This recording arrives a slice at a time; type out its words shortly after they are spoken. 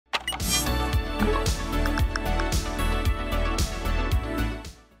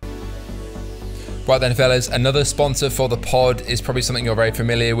Right then, fellas, another sponsor for the pod is probably something you're very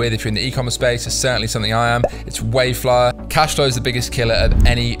familiar with. If you're in the e-commerce space, it's certainly something I am. It's Waveflyer. Cash flow is the biggest killer of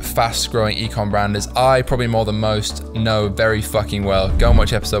any fast-growing e-com brand, as I, probably more than most, know very fucking well. Go and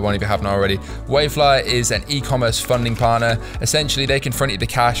watch episode 1 if you haven't already. Waveflyer is an e-commerce funding partner. Essentially, they can front you the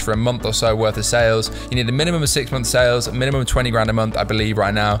cash for a month or so worth of sales. You need a minimum of 6 months sales, a minimum of 20 grand a month, I believe,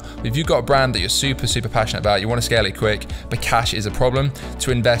 right now. But if you've got a brand that you're super passionate about, you want to scale it quick, but cash is a problem,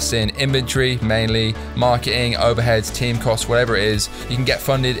 to invest in inventory, mainly, marketing, overheads, team costs, whatever it is, you can get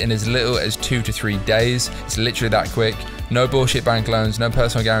funded in as little as 2 to 3 days. It's literally that quick. No bullshit bank loans, no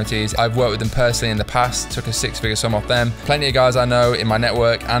personal guarantees. I've worked with them personally in the past, took a 6-figure sum off them. Plenty of guys I know in my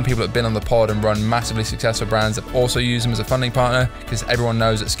network and people that have been on the pod and run massively successful brands have also used them as a funding partner, because everyone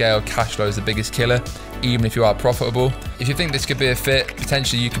knows at scale, cash flow is the biggest killer, even if you are profitable. If you think this could be a fit,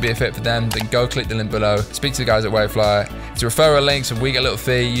 potentially you could be a fit for them, then go click the link below. Speak to the guys at Waveflyer. It's a referral link, so we get a little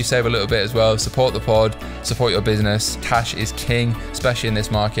fee, you save a little bit as well. Support the pod, support your business. Cash is king, especially in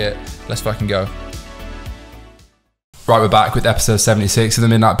this market. Let's fucking go. Right, we're back with episode 76 of the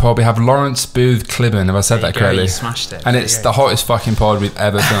Midnight Pod. We have Laurence Booth-Clibborn, have I said that correctly? You smashed it. And it's the hottest fucking pod we've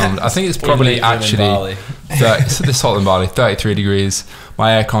ever filmed. I think it's probably actually, it's hot in Bali, 33 degrees.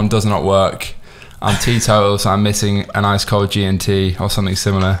 My aircon does not work. I'm teetotal, so I'm missing an ice cold G&T or something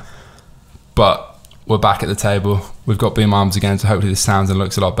similar. But we're back at the table. We've got boom arms again, so hopefully this sounds and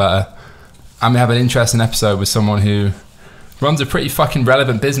looks a lot better. And we have an interesting episode with someone who runs a pretty fucking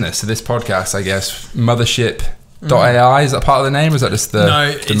relevant business to this podcast, I guess. Mothership.ai, is that part of the name, or is that just the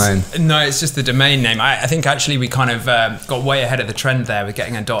domain? No, it's just the domain name. I think actually we kind of got way ahead of the trend there with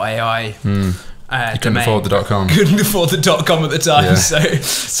getting a .ai. Couldn't afford the .com. Couldn't afford the .com at the time. Yeah.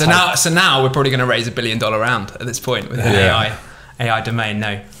 So now we're probably going to raise $1 billion round at this point with an AI domain.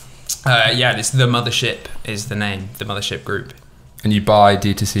 No, it's the Mothership is the name, the Mothership Group. And you buy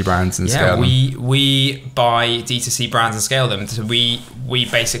D2C brands and scale them? Yeah, we buy D2C brands and scale them. So we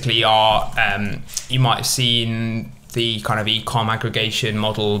basically are, you might have seen the kind of ecom aggregation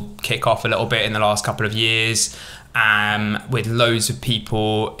model kick off a little bit in the last couple of years, with loads of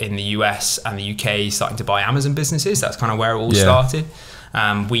people in the US and the UK starting to buy Amazon businesses. That's kind of where it all started.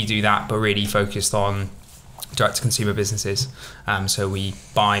 We do that, but really focused on direct-to-consumer businesses. So we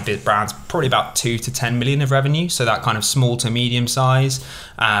buy brands probably about 2 to 10 million of revenue, so that kind of small to medium size,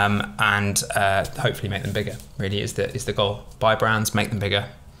 and hopefully make them bigger. Really is the goal. Buy brands, make them bigger,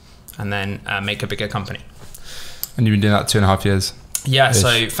 and then make a bigger company. And you've been doing that 2.5 years? Yeah,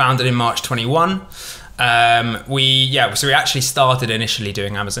 so founded in March 21. So we actually started initially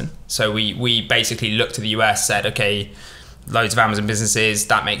doing Amazon. So we basically looked to the US, said, okay, loads of Amazon businesses,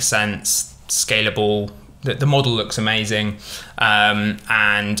 that makes sense, scalable. The model looks amazing,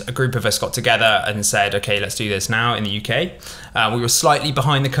 and a group of us got together and said, okay, let's do this now in the UK. We were slightly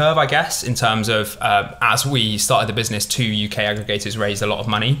behind the curve, I guess, in terms of as we started the business, 2 UK aggregators raised a lot of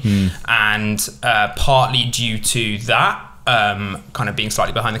money, and partly due to that, kind of being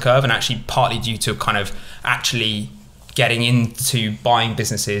slightly behind the curve, and actually partly due to kind of actually getting into buying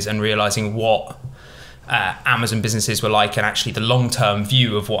businesses and realizing what Amazon businesses were like, and actually the long-term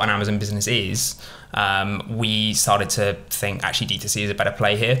view of what an Amazon business is, we started to think actually D2C is a better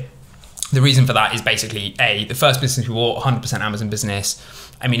play here. The reason for that is basically the first business we bought, 100% Amazon business.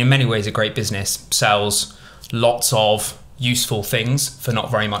 I mean, in many ways a great business, sells lots of useful things for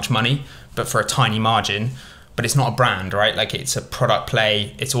not very much money, but for a tiny margin. But it's not a brand, right? Like, it's a product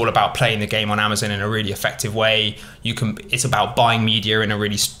play. It's all about playing the game on Amazon in a really effective way. It's about buying media in a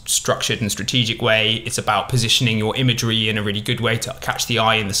really structured and strategic way. It's about positioning your imagery in a really good way to catch the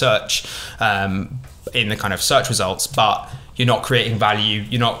eye in the search, in the kind of search results. But you're not creating value.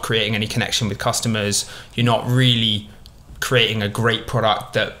 You're not creating any connection with customers. You're not really creating a great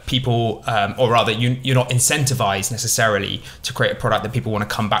product that people, or rather you're not incentivized necessarily to create a product that people want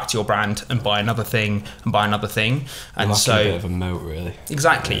to come back to your brand and buy another thing and buy another thing. And so a bit of a moat, really.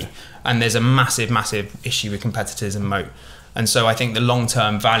 Exactly. Yeah. And there's a massive issue with competitors and moat. And so I think the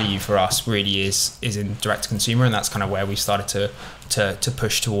long-term value for us really is in direct to consumer, and that's kind of where we started to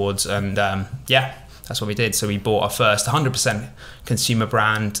push towards. And that's what we did. So we bought our first 100% consumer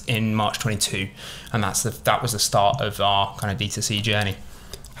brand in March 22, and that was the start of our kind of D2C journey.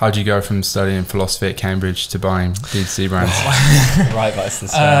 How did you go from studying philosophy at Cambridge to buying D2C brands? Right, that's the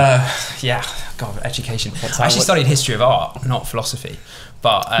start. God, education. I actually studied history of art, not philosophy.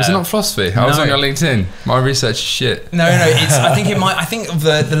 But was it not philosophy? I was on your LinkedIn. My research is shit. No. It's. I think of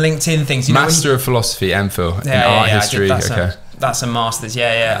the LinkedIn things. You Master of Philosophy, MPhil, in art history. That's a master's.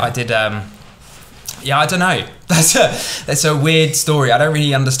 I did. I don't know. That's a weird story. I don't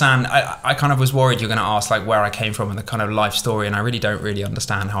really understand. I kind of was worried you're going to ask like where I came from and the kind of life story, and I really don't really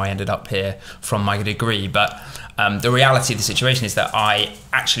understand how I ended up here from my degree. But the reality of the situation is that I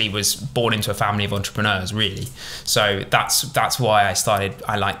actually was born into a family of entrepreneurs, really. So that's why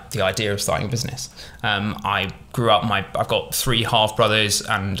I like the idea of starting a business. I grew up, I've got 3 half brothers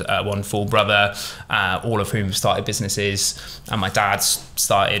and 1 full brother, all of whom started businesses, and my dad's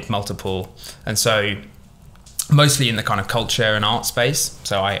started multiple. And so mostly in the kind of culture and art space.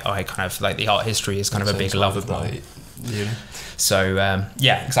 So I kind of like the art history is kind of a big love of mine. Yeah. So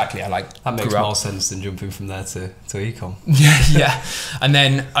yeah, exactly. I like that makes more sense than jumping from there to ecom. Yeah. And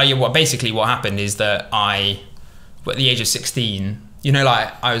then basically what happened is that at the age of 16, you know,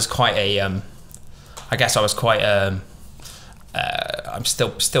 like I was quite I'm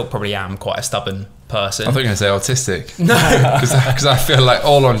still probably am quite a stubborn person. I thought you were going to say autistic. No, because I feel like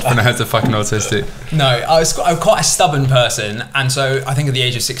all entrepreneurs are fucking autistic. No, I'm quite a stubborn person, and so I think at the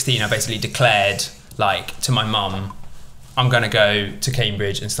age of 16, I basically declared like to my mum, I'm going to go to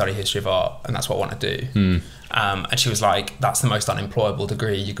Cambridge and study history of art, and that's what I want to do. And she was like, that's the most unemployable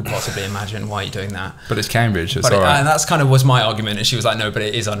degree you could possibly imagine. Why are you doing that? But it's Cambridge, it's all right. And that's kind of was my argument. And she was like, no, but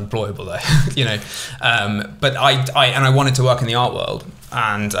it is unemployable though, you know. But I wanted to work in the art world,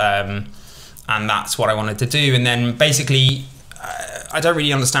 and that's what I wanted to do. And then basically, I don't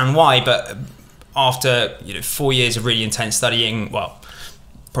really understand why, but after 4 years of really intense studying, well,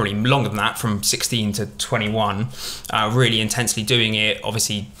 probably longer than that, from 16 to 21, really intensely doing it,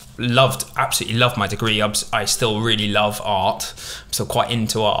 obviously absolutely loved my degree. I still really love art. I'm still quite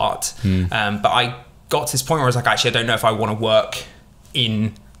into art. But I got to this point where I was like, actually, I don't know if I want to work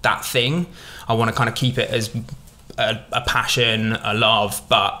in that thing. I want to kind of keep it as a passion, a love,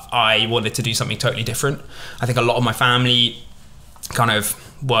 but I wanted to do something totally different. I think a lot of my family kind of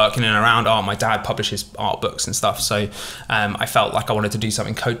working in and around art. My dad publishes art books and stuff, so I felt like I wanted to do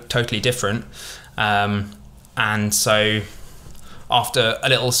something totally different. And so after a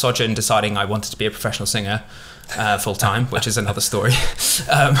little sojourn deciding I wanted to be a professional singer full time, which is another story,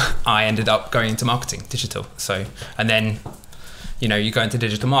 I ended up going into marketing, digital. So, and then you go into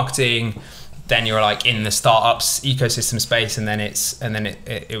digital marketing, then you're like in the startups ecosystem space, and then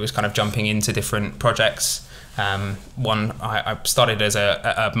it was kind of jumping into different projects. I started as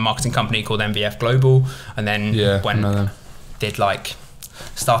a marketing company called MVF Global, and then did like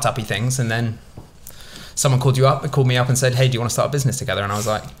startup-y things, and then someone called me up and said, hey, do you want to start a business together? And I was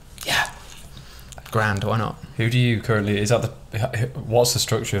like, yeah, grand, why not? Who do you currently, what's the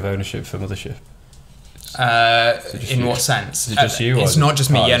structure of ownership for Mothership? In what sense? Is it just you? It's not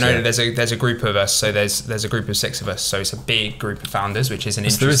just me. Yeah, no, there's a group of us. So there's a group of 6 of us. So it's a big group of founders, which is an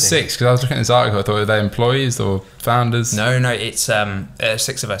interesting. There is 6, because I was looking at this article. I thought, were they employees or founders? No, it's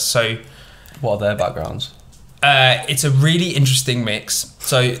 6 of us. So what are their backgrounds? It's a really interesting mix.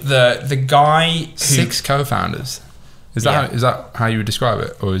 So the guy 6 co-founders. Is that how you would describe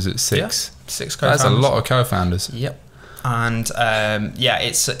it, or is it 6? Yeah, 6 co-founders. That's a lot of co-founders. Yep. And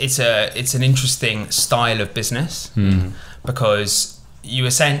it's an interesting style of business, because you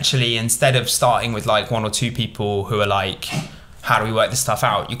essentially, instead of starting with like 1 or 2 people who are like, how do we work this stuff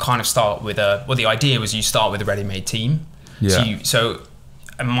out, you kind of start with the idea was you start with a ready-made team. So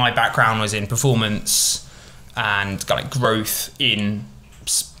my background was in performance and kind of growth in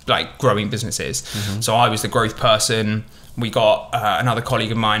like growing businesses. So I was the growth person. We got another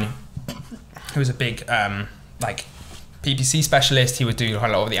colleague of mine who was a big like PPC specialist. He would do a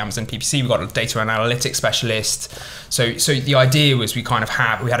lot of the Amazon PPC. We got a data and analytics specialist. So the idea was we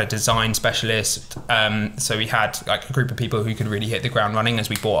had a design specialist. So we had like a group of people who could really hit the ground running as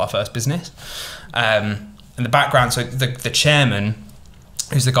we bought our first business. And the background, so the chairman,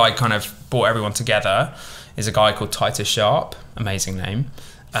 who's the guy who kind of brought everyone together, is a guy called Titus Sharp, amazing name.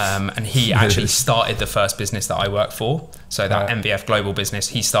 And he actually started the first business that I worked for. So that MVF Global business,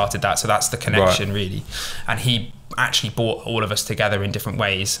 he started that. So that's the connection really. And he actually brought all of us together in different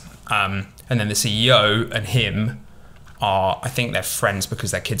ways. And then the CEO and him I think they're friends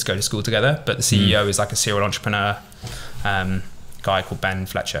because their kids go to school together. But the CEO is like a serial entrepreneur, guy called Ben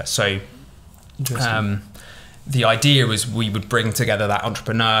Fletcher. So the idea was we would bring together that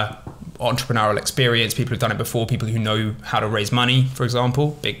entrepreneurial experience, people who've done it before, people who know how to raise money, for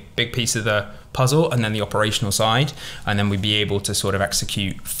example, big piece of the puzzle, and then the operational side, and then we'd be able to sort of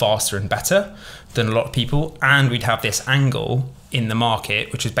execute faster and better than a lot of people. And we'd have this angle in the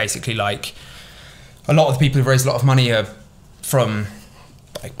market, which is basically like a lot of the people who've raised a lot of money are from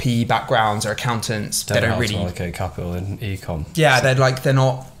like PE backgrounds or accountants. They don't really allocate capital in ecom. Yeah, they're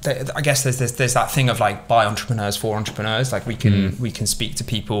not. I guess there's that thing of like by entrepreneurs for entrepreneurs. Like we can speak to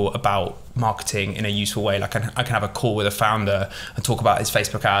people about marketing in a useful way. Like I can have a call with a founder and talk about his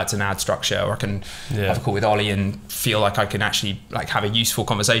Facebook ads and ad structure, or I can have a call with Ollie and feel like I can actually like have a useful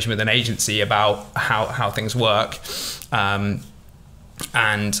conversation with an agency about how things work. And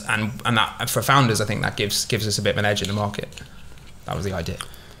that for founders, I think that gives us a bit of an edge in the market. That was the idea.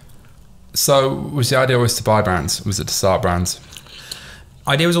 So was the idea always to buy brands? Was it to start brands?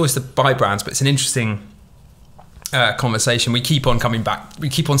 Idea was always to buy brands, but it's an interesting conversation. We keep on coming back. We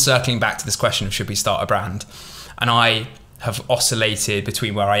keep on circling back to this question of should we start a brand? And I have oscillated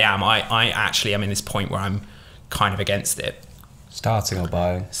between where I am. I actually am in this point where I'm kind of against it. Starting or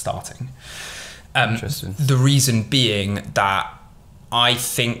buying? Starting. Interesting. The reason being that I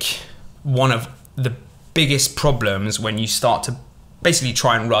think one of the biggest problems when you start to basically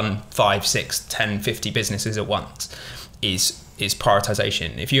try and run 5, 6, 10, 50 businesses at once is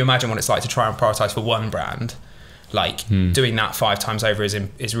prioritization. If you imagine what it's like to try and prioritize for one brand, like doing that 5 times over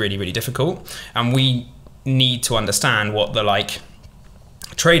is really, really difficult. And we need to understand what the like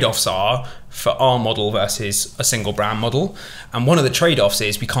trade-offs are for our model versus a single brand model. And one of the trade-offs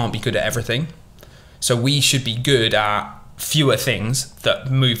is we can't be good at everything. So we should be good at fewer things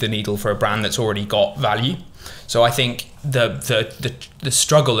that move the needle for a brand that's already got value. So I think the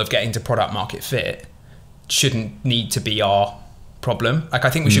struggle of getting to product market fit shouldn't need to be our problem. Like I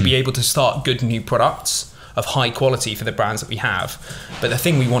think we should be able to start good new products of high quality for the brands that we have. But the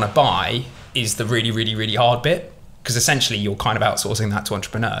thing we want to buy is the really, really, really hard bit, because essentially you're kind of outsourcing that to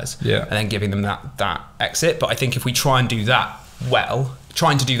entrepreneurs and then giving them that exit. But I think if we try and do that well,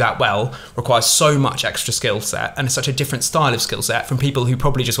 trying to do that well requires so much extra skill set, and it's such a different style of skill set from people who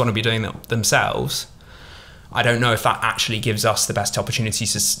probably just want to be doing it themselves. I don't know if that actually gives us the best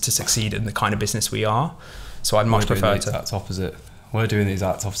opportunities to succeed in the kind of business we are. So I'd much prefer to. That's opposite. We're doing the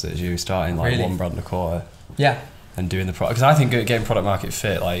exact opposite as you, starting like one brand a quarter. Yeah. And doing the product. Because I think getting product market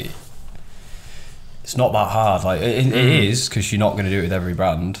fit, like, it's not that hard. Like it is, because you're not going to do it with every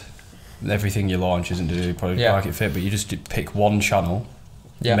brand. Everything you launch isn't to do product market fit, but you just pick one channel,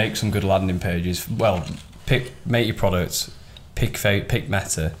 make some good landing pages. Well, make your products, pick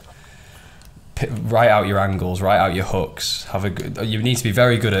meta, write out your angles, write out your hooks. You need to be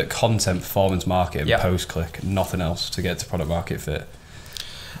very good at content, performance marketing, post click, nothing else to get to product market fit,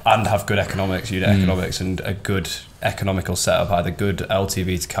 and have good economics, unit economics, and a good economical setup, either good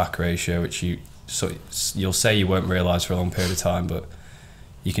LTV to CAC ratio, which you'll say you won't realise for a long period of time, but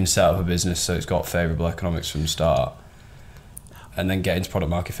you can set up a business so it's got favourable economics from the start, and then get into product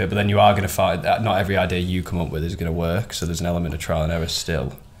market fit. But then you are going to find that not every idea you come up with is going to work, so there's an element of trial and error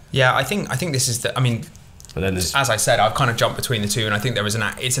still. Yeah, I think this is the. I mean, but then as I said, I've kind of jumped between the two, and I think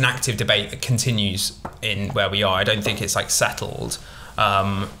it's an active debate that continues in where we are. I don't think it's like settled.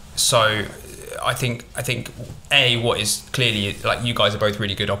 So I think what is clearly, like, you guys are both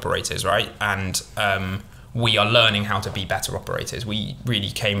really good operators, right? And we are learning how to be better operators. We really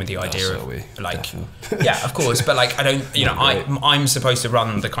came with the idea of like, yeah, of course, but like I don't, I'm supposed to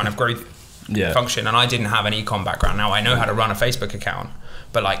run the kind of growth function, and I didn't have an ecom background. Now I know how to run a Facebook account,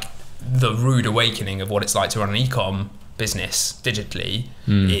 but like the rude awakening of what it's like to run an ecom business digitally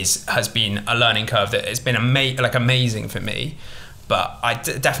has been a learning curve that has been amazing for me. But I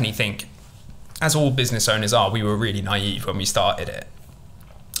definitely think, as all business owners are, we were really naive when we started it.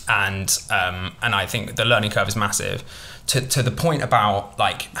 And I think the learning curve is massive. To the point about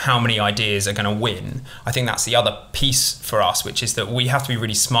like how many ideas are going to win, I think that's the other piece for us, which is that we have to be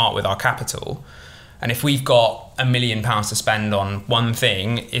really smart with our capital. And if we've got £1 million to spend on one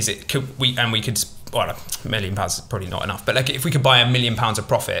thing, well, £1 million is probably not enough, but like if we could buy £1 million of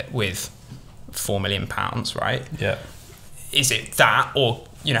profit with £4 million, right? Yeah. Is it that, or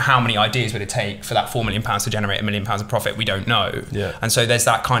how many ideas would it take for that £4 million to generate £1 million of profit? We don't know. Yeah. And so there's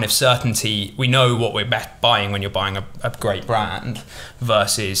that kind of certainty. We know what we're buying when you're buying a great brand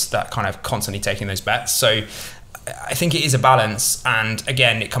versus that kind of constantly taking those bets. So I think it is a balance. And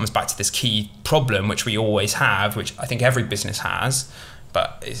again, it comes back to this key problem, which we always have, which I think every business has,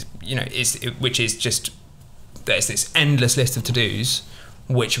 but which is just, there's this endless list of to-dos.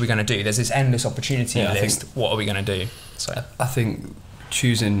 Which are we going to do? There's this endless opportunity list. What are we going to do? So I think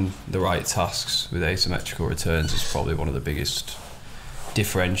choosing the right tasks with asymmetrical returns is probably one of the biggest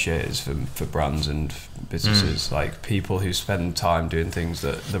differentiators for brands and businesses. Like people who spend time doing things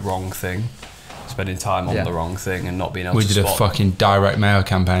the wrong thing, spending time on the wrong thing and not being able to spot. We did a fucking direct mail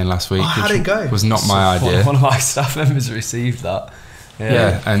campaign last week. How'd it go? Was not my idea. One of my staff members received that.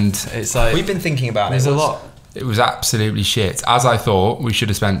 Yeah, and it's like we've been thinking about there's a lot. It was absolutely shit. As I thought, we should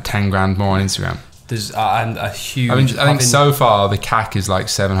have spent 10 grand more on Instagram. There's and a huge. I think so far the CAC is like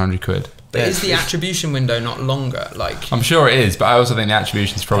 700 quid. But is the attribution window not longer? Like, I'm sure it is, but I also think the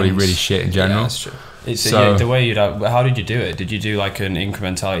attribution is probably really shit in general. Yeah, that's true. It's the way you'd. How did you do it? Did you do like an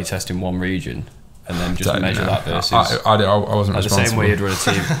incrementality test in one region and then just measure that versus? I wasn't responsible. The same way you'd run a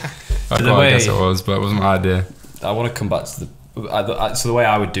team. I guess it was, but it wasn't my idea. I want to come back to so the way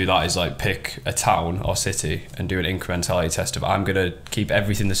I would do that is like pick a town or city and do an incrementality test of I'm going to keep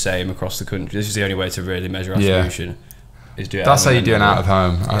everything the same across the country. This is the only way to really measure attribution. Is do it. That's how you do an out of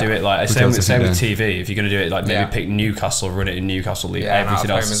home. Do it like same with TV. If you're going to do it, like maybe pick Newcastle, run it in Newcastle, leave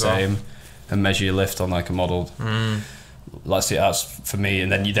everything else the same, and measure your lift on like a model. Let's see, that's for me, and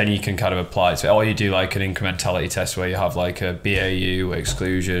then you can kind of apply it to it. Or you do like an incrementality test where you have like a BAU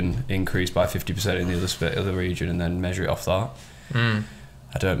exclusion increased by 50% in the other region, and then measure it off that.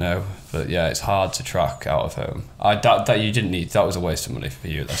 I don't know, but yeah, it's hard to track out of home. That you didn't need. That was a waste of money for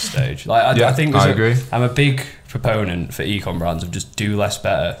you at that stage. Like I think I agree. I'm a big proponent for ecom brands of just do less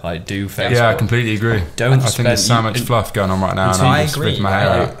better. Like do Facebook. Yeah, I completely agree. I think there's so much fluff going on right now, and I I'm just agree. with my hair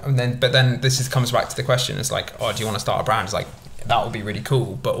out. And then this comes back to the question. It's like, oh, do you want to start a brand? It's like that would be really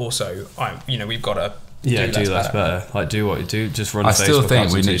cool, but also, we've got to. Do less better. Like do what you do. Just run. I still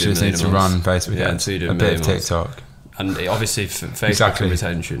think we literally need to run Facebook. Yeah, until you do a bit of TikTok. And obviously Facebook and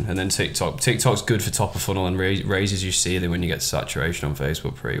retention, and then TikTok. TikTok's good for top of funnel and raises your ceiling when you get to saturation on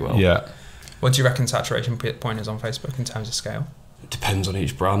Facebook pretty well. Yeah. What do you reckon saturation point is on Facebook in terms of scale? It depends on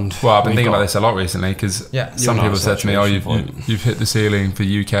each brand. Well, I've been thinking about this a lot recently because some people said to me, "Oh, you've hit the ceiling for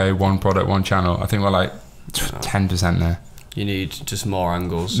UK, one product, one channel." I think we're like 10% there. You need just more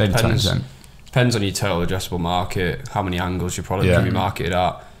angles. Maybe 10%. Depends on your total addressable market, how many angles your product can be marketed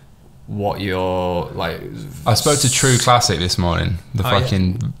at. What you're like. I spoke to True Classic this morning, the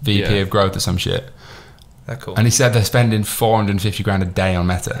fucking VP of growth or some shit. They're cool. And he said they're spending 450 grand a day on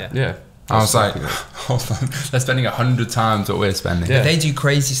Meta. Yeah. I was like, hold on, they're spending 100 times what we're spending. Yeah. They do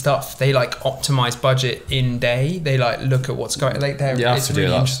crazy stuff. They like optimize budget in day. They like look at what's going like there. It's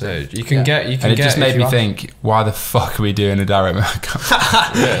really interesting. You can get. And it just made me think, why the fuck are we doing a direct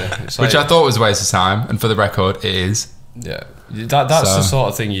market? Which I thought was a waste of time, and for the record, it is. Yeah, that's the sort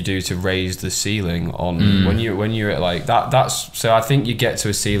of thing you do to raise the ceiling on when you're at like that. That's so I think you get to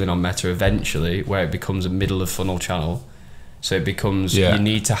a ceiling on Meta eventually where it becomes a middle of funnel channel. So it becomes you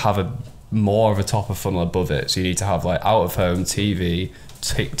need to have more of a top of funnel above it. So you need to have like out of home, TV,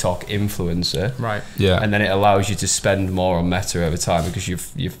 TikTok, influencer, right? Yeah, and then it allows you to spend more on Meta over time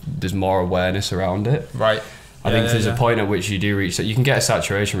because there's more awareness around it, right? I think there's a point at which you do reach that you can get a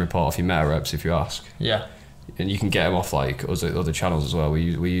saturation report off your Meta reps if you ask. Yeah. And you can get them off like other channels as well.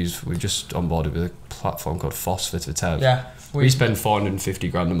 We've just onboarded with a platform called Phosphor for Tev. Yeah, we spend 450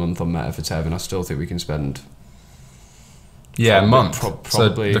 grand a month on Meta for Tev, and I still think we can spend. A month.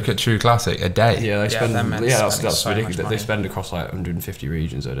 Probably. So look at True Classic a day. Yeah, they spend. That's so ridiculous. They spend across like 150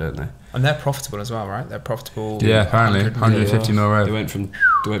 regions, though, don't they? And they're profitable as well, right? They're profitable. Yeah, apparently 150 mil rev. They went from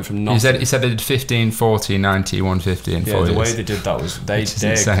nothing. He said they did 15, 40, 90, 150 in 4 years. The way they did that was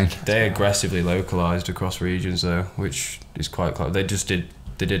they aggressively localized across regions though, which is quite clever. They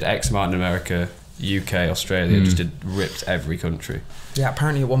did X amount in America, UK, Australia, just ripped every country. Yeah,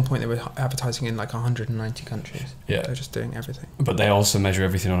 apparently at one point they were advertising in like 190 countries. Yeah. They're just doing everything. But they also measure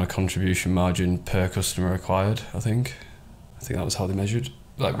everything on a contribution margin per customer acquired, I think that was how they measured.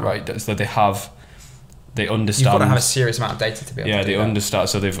 Like, so they understand. You've got to have a serious amount of data to be able to do that. Yeah,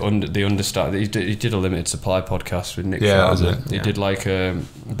 they understand. He did a limited supply podcast with Nick. Yeah, that was it. They did like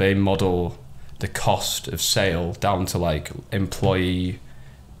they model the cost of sale down to like employee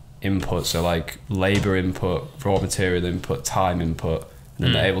input, so like labor input, raw material input, time input, and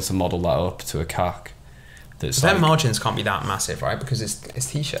then they're able to model that up to a CAC. But their margins can't be that massive, right? Because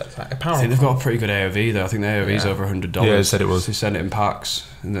it's t-shirts. Like apparel. I think they've got a pretty good AOV though. I think the AOV is over $100. Yeah, they said it was. They send it in packs,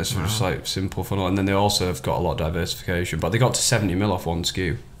 and that's just like simple funnel. And then they also have got a lot of diversification. But they got to 70 mil off one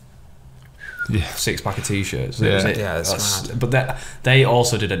SKU. Yeah, 6-pack of t-shirts. That's mad. But they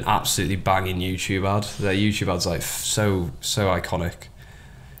also did an absolutely banging YouTube ad. Their YouTube ad's like so iconic.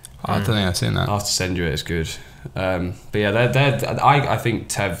 I don't think I've seen that. I'll have to send you it. It's good. But yeah, I think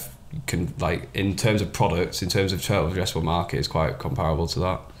Tev can, like, in terms of products, in terms of total addressable market, is quite comparable to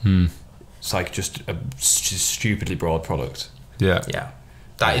that. It's like just a stupidly broad product. Yeah.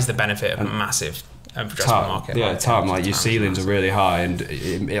 That is the benefit of a massive addressable market. Yeah, like your ceilings are really high, and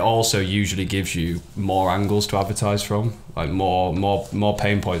it also usually gives you more angles to advertise from, like more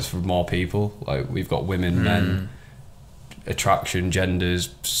pain points for more people. Like we've got women, men, attraction, genders,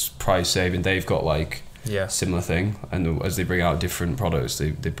 price saving. They've got like similar thing, and as they bring out different products,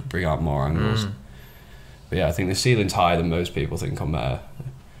 they bring out more angles. But yeah, I think the ceiling's higher than most people think on Meta.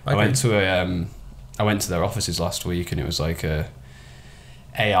 Okay. I went to their offices last week, and it was like a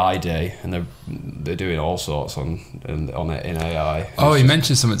AI day, and they're doing all sorts on it in AI. Oh, you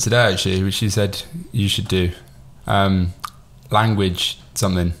mentioned something today actually, which you said you should do. Language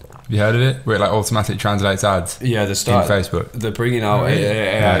something. Have you heard of it? Where it like automatically translates ads. Yeah, in Facebook. They're bringing out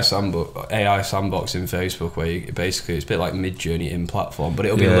AI sandbox in Facebook, where basically it's a bit like Mid-Journey in platform, but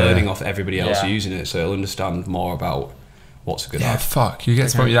it'll be learning off everybody else using it, so it'll understand more about what's a good ad. Fuck. You get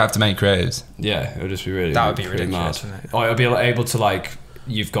to the point you don't have to make creatives. Yeah, it'll just be really. That would be ridiculous, wouldn't it? Or it'll be able to like.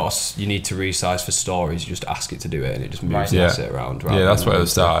 You need to resize for stories. You just ask it to do it, and it just moves it around. Yeah, that's where it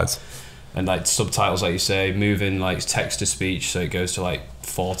starts. And like subtitles, like you say, moving like text to speech, so it goes to like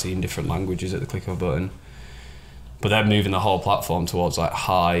 14 different languages at the click of a button. But they're moving the whole platform towards like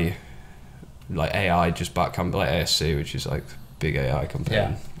high, like AI just back like ASC, which is like big AI company.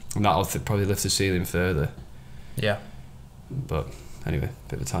 Yeah. And that'll probably lift the ceiling further. Yeah. But anyway,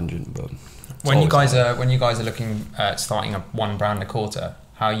 bit of a tangent. But when you guys are looking at starting one brand a quarter,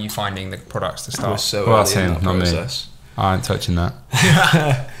 how are you finding the products to start? We're so early in that process. I ain't touching that.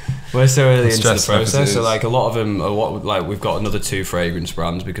 We're so early into the process, so like a lot of them are like we've got another 2 fragrance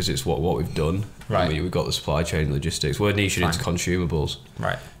brands because it's what we've done. Right. We've got the supply chain logistics. We're niching into consumables.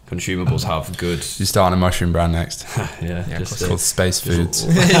 Right. Consumables have good. You're starting a mushroom brand next. Just called Space Foods.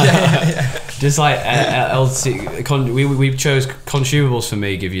 Just like we chose consumables for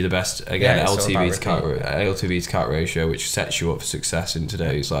me. Give you the best again LTV to CAC ratio, which sets you up for success in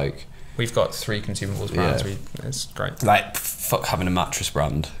today's like. We've got 3 consumables brands. It's great. Like fuck having a mattress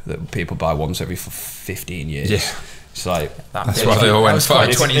brand that people buy once every 15 years. Yeah. It's like that's why they all went for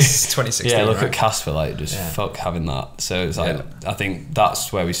 2016. Yeah, look at Casper, like just fuck having that. So it's like I think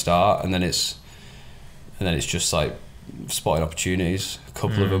that's where we start, and then it's just like spotting opportunities. A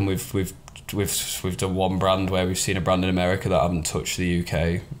couple of them we've done one brand where we've seen a brand in America that haven't touched the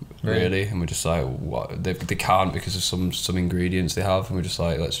UK really, and we're just like what they can't because of some ingredients they have, and we're just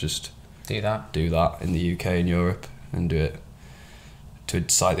like let's just do that in the UK and Europe and do it to a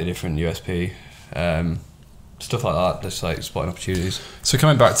slightly different USP. Stuff like that, just like spotting opportunities. So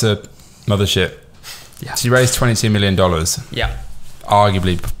coming back to Mothership, so you raised $22 million. Yeah.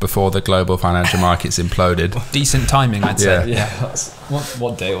 Arguably before the global financial markets imploded. Decent timing, I'd say. Yeah.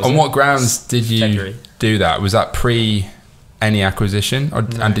 What day was it? On what grounds did you do that? Was that pre any acquisition,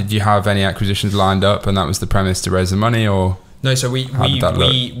 and did you have any acquisitions lined up, and that was the premise to raise the money, or? No, so we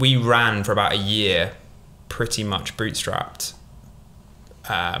ran for about a year, pretty much bootstrapped.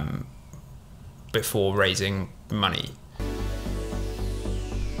 Before raising money.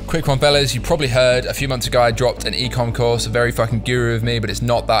 Quick one, fellas. You probably heard a few months ago I dropped an ecom course, a very fucking guru of me, but it's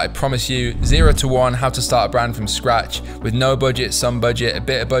not that, I promise you. 0 to 1, how to start a brand from scratch with no budget, some budget, a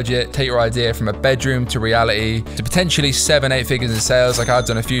bit of budget, take your idea from a bedroom to reality to potentially 7-8 figures in sales like I've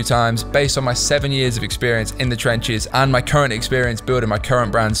done a few times based on my 7 years of experience in the trenches and my current experience building my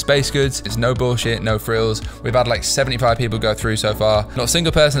current brand Space Goods. It's no bullshit, no frills. We've had like 75 people go through so far. Not a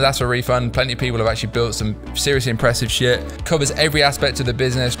single person has asked for a refund. Plenty of people have actually built some seriously impressive shit. Covers every aspect of the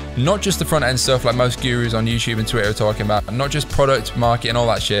business. Not just the front end stuff like most gurus on YouTube and Twitter are talking about, not just product, market and all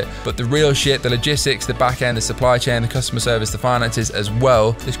that shit, but the real shit, the logistics, the back end, the supply chain, the customer service, the finances as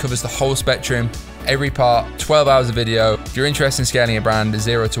well. This covers the whole spectrum, every part, 12 hours of video. If you're interested in scaling a brand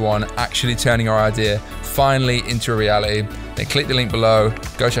 0 to 1, actually turning your idea finally into a reality, then click the link below,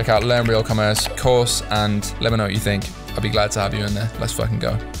 go check out Learn Real Commerce course and let me know what you think. I'll be glad to have you in there. Let's fucking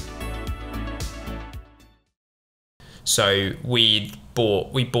go. So we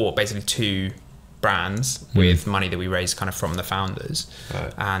bought basically 2 brands with money that we raised kind of from the founders,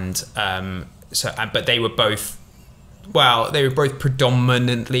 and but they were both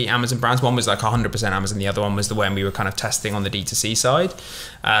predominantly Amazon brands. One was like 100% Amazon, the other one was the one we were kind of testing on the D2C side,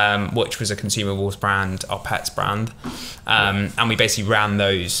 which was a consumables brand, our pets brand, and we basically ran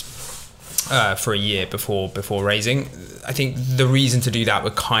those for a year before raising. I think the reason to do that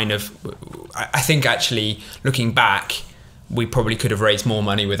were kind of, I think actually looking back, we probably could have raised more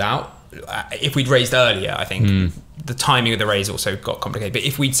money without. If we'd raised earlier, I think the timing of the raise also got complicated. But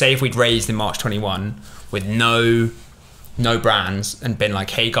if we'd raised in March 21 with no brands and been like,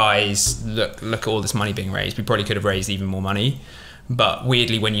 hey guys, look at all this money being raised, we probably could have raised even more money. But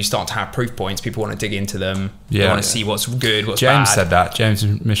weirdly, when you start to have proof points, people want to dig into them. They want to see what's good, what's bad. James said that. James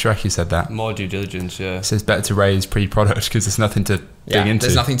Mishraki said that. More due diligence, He says better to raise pre-product because there's nothing to dig into.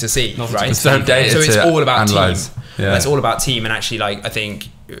 There's nothing to see, right? There's no data so it's all about analyze. Team. Yeah. It's all about team, and actually, like I think,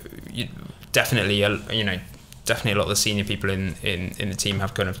 definitely a lot of the senior people in the team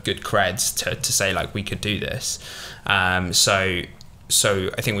have kind of good creds to say like we could do this. So so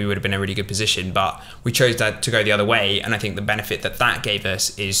I think we would have been in a really good position, but we chose to go the other way. And I think the benefit that gave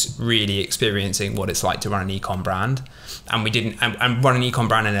us is really experiencing what it's like to run an ecom brand. And we didn't, and run an ecom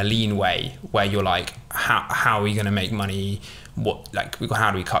brand in a lean way where you're like, how are we going to make money?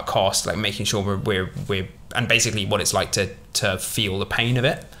 How do we cut costs? Like making sure we're and basically what it's like to feel the pain of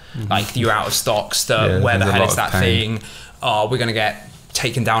it. Like you're out of stocks, where the hell is that thing? Oh, we're going to get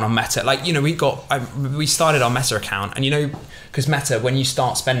taken down on Meta. Like, you know, we started our Meta account, and you know, because Meta, when you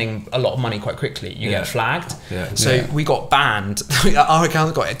start spending a lot of money quite quickly, you get flagged. So we got banned. Our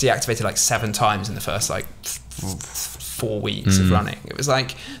account got deactivated like 7 times in the first like 4 weeks of running. It was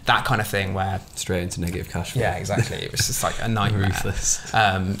like that kind of thing where straight into negative cash flow. Yeah, exactly. It was just like a nightmare. Ruthless.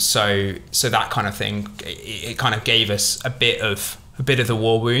 So that kind of thing, it kind of gave us a bit of the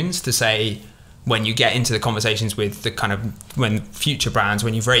war wounds to say, when you get into the conversations with the kind of, when future brands,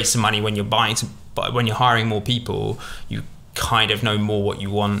 when you've raised some money, when you're when you're hiring more people, you kind of know more what you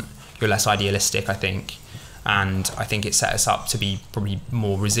want. You're less idealistic, I think. And I think it set us up to be probably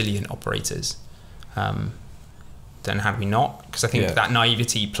more resilient operators. Then had we not? Because I think that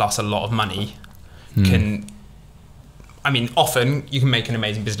naivety plus a lot of money can, I mean, often you can make an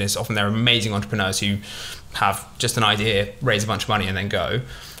amazing business. Often there are amazing entrepreneurs who have just an idea, raise a bunch of money and then go.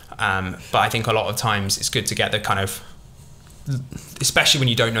 But I think a lot of times it's good to get the kind of, especially when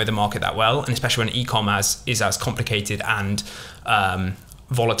you don't know the market that well, and especially when e-com is as complicated and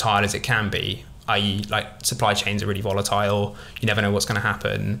volatile as it can be, i.e. like supply chains are really volatile. You never know what's going to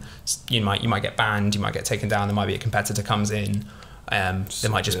happen. You might get banned, you might get taken down, there might be a competitor comes in.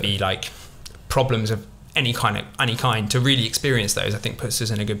 There might just be like problems of any kind. To really experience those, I think puts us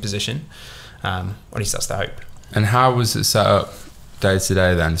in a good position. At least that's the hope. And how was it set up day to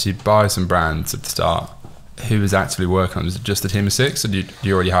day then? So you buy some brands at the start. Who was actively working on it? Was it just a team of 6, or did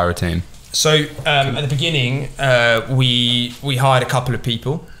you already hire a team? So at the beginning, we hired a couple of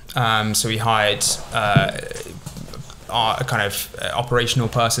people. So we hired a kind of operational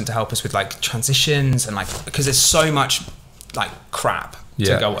person to help us with like transitions and like, because there's so much like crap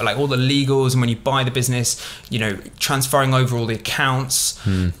to go, like all the legals, and when you buy the business, you know, transferring over all the accounts,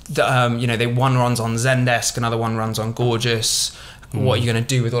 you know, one runs on Zendesk, another one runs on Gorgeous. What are you going to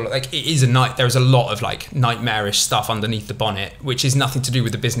do with all of, like, it is there's a lot of like nightmarish stuff underneath the bonnet, which is nothing to do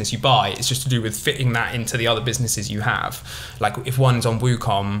with the business you buy. It's just to do with fitting that into the other businesses you have. Like if one's on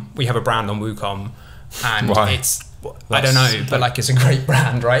WooCom, we have a brand on WooCom, and I don't know, but like it's a great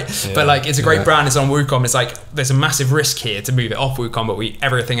brand, right? Yeah, but like it's a great brand, it's on WooCom. It's like there's a massive risk here to move it off WooCom, but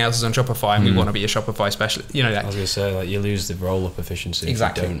everything else is on Shopify, and we want to be a Shopify specialist. You know, like, I was gonna say, like, you lose the roll-up efficiency.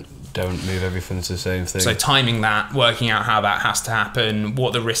 Exactly. If you don't move everything to the same thing. So timing that, working out how that has to happen,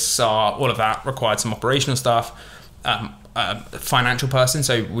 what the risks are, all of that required some operational stuff. Financial person.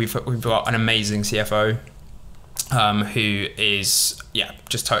 So we've got an amazing CFO who is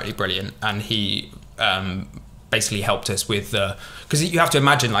just totally brilliant, and he basically helped us with because you have to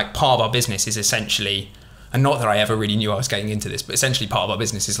imagine, like, part of our business is essentially, and not that I ever really knew I was getting into this, but essentially part of our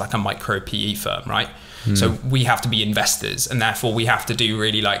business is like a micro PE firm, right? So we have to be investors, and therefore we have to do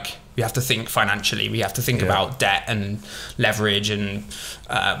really, like, we have to think financially, we have to think about debt and leverage, and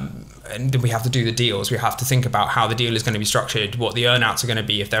then we have to do the deals, we have to think about how the deal is going to be structured, what the earnouts are going to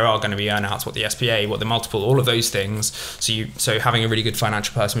be, if there are going to be earnouts, what the SPA, what the multiple, all of those things. So having a really good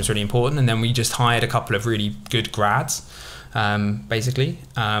financial person was really important. And then we just hired a couple of really good grads, basically,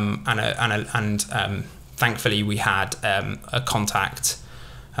 and thankfully we had a contact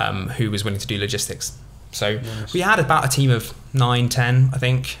who was willing to do logistics. So we had about a team of 9, 10, I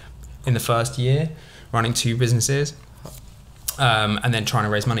think, in the first year, running 2 businesses, and then trying to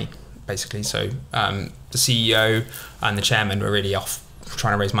raise money, basically. So the CEO and the chairman were really off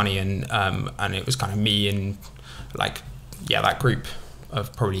trying to raise money, and it was kind of me and like that group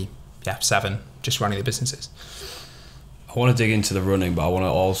of probably 7 just running the businesses. I want to dig into the running, but I want to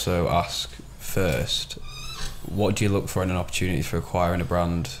also ask first, what do you look for in an opportunity for acquiring a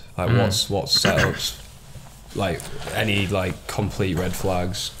brand? Like what's setups? Like any like complete red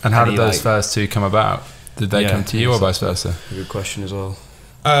flags? And how did those first 2 come about? Did they come to you or vice versa? A good question as well.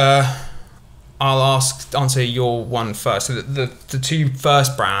 I'll answer your one first. So the 2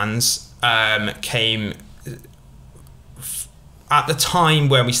 first brands came at the time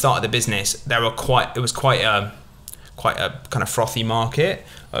where we started the business. It was quite a kind of frothy market.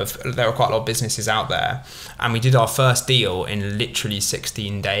 There were quite a lot of businesses out there, and we did our first deal in literally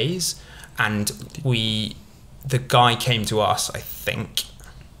 16 days. And the guy came to us, I think,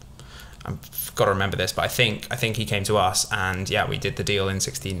 I've got to remember this, but I think he came to us, and we did the deal in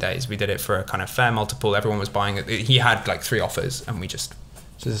 16 days. We did it for a kind of fair multiple. Everyone was buying it. He had like 3 offers, and we just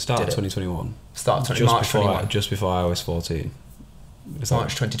So the start of 2021. March 21. Just before iOS 14.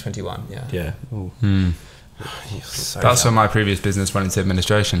 March 2021. Yeah. Yeah. So That's when my previous business went into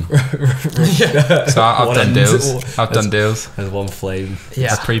administration. So I've done deals. I've done deals. There's one flame.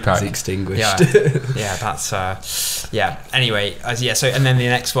 Yeah. It's pre-packed. extinguished. Yeah, that's Anyway, so and then the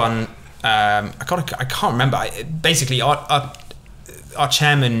next one, I can't remember. Basically, our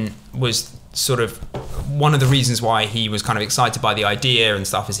chairman was sort of one of the reasons why he was kind of excited by the idea and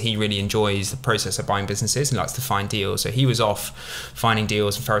stuff is he really enjoys the process of buying businesses and likes to find deals. So he was off finding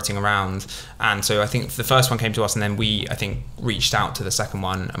deals and ferreting around. And so I think the first one came to us, and then we, I think, reached out to the second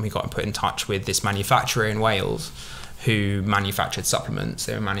one, and we got put in touch with this manufacturer in Wales who manufactured supplements.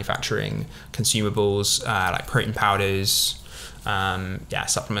 They were manufacturing consumables, like protein powders,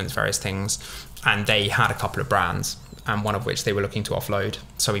 supplements, various things. And they had a couple of brands, and one of which they were looking to offload.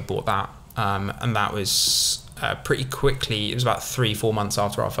 So we bought that. And that was pretty quickly. It was about 3-4 months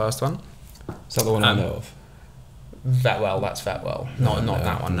after our first one. Is that the one I know of? Vetwell, that's Vetwell. Not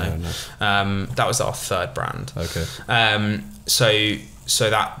that one, no. That was our third brand. Okay. So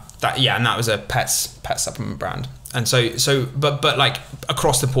that and that was a pet supplement brand. And but like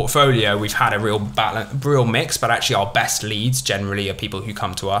across the portfolio, we've had a real mix. But actually, our best leads generally are people who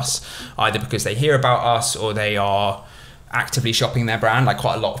come to us either because they hear about us or they are actively shopping their brand. Like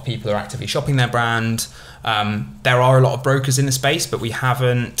quite a lot of people are actively shopping their brand. There are a lot of brokers in the space, but we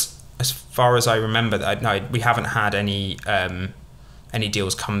haven't, as far as I remember, we haven't had any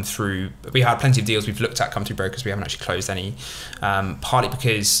deals come through. We had plenty of deals we've looked at come through brokers. We haven't actually closed any, partly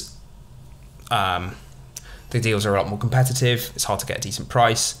because the deals are a lot more competitive. It's hard to get a decent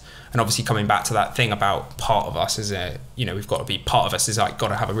price. And obviously coming back to that thing about part of us is we've got to be, part of us is like got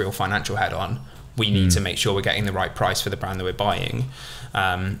to have a real financial head on. We need to make sure we're getting the right price for the brand that we're buying.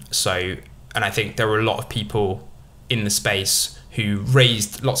 And I think there were a lot of people in the space who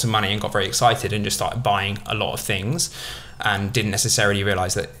raised lots of money and got very excited and just started buying a lot of things and didn't necessarily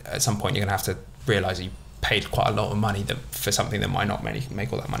realize that at some point you're going to have to realize you paid quite a lot of money for something that might not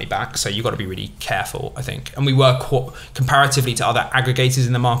make all that money back. So you've got to be really careful, I think. And we were comparatively to other aggregators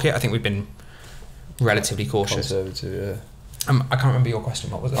in the market, I think we've been relatively cautious. Conservative, yeah. I can't remember your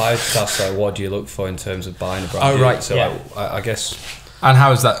question. What was it? That's like, what do you look for in terms of buying a brand? Oh, right. So yeah. I guess. And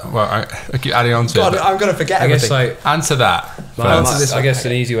how is that? Well, I keep adding on to God, it. I'm going to forget everything. Guess answer that. I guess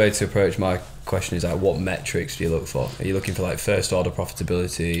an easy way to approach my question is like, what metrics do you look for? Are you looking for like first order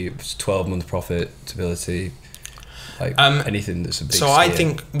profitability, 12-month profitability, like anything that's a big? So I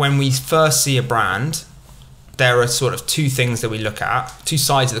think when we first see a brand, there are sort of two things that we look at, two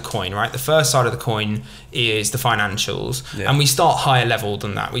sides of the coin, right? The first side of the coin is the financials, and we start higher level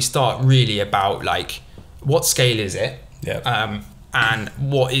than that. We start really about like, what scale is it? And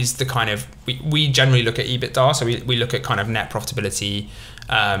what is the kind of, we generally look at EBITDA, so we look at kind of net profitability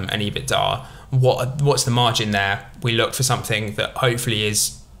and EBITDA. What's the margin there? We look for something that hopefully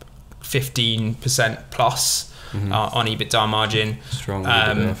is 15% plus on EBITDA margin.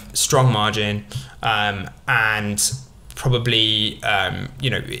 Strong margin. And probably,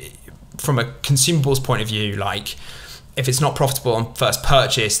 from a consumables point of view, like if it's not profitable on first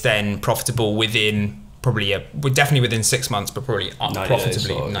purchase, then profitable within we're definitely within 6 months, but probably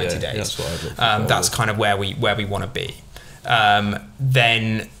profitably 90 days. That's what I'd look for. That's kind of where we want to be.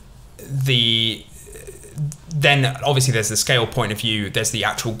 Then obviously there's the scale point of view. There's the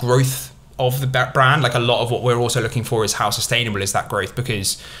actual growth of the brand. Like a lot of what we're also looking for is how sustainable is that growth,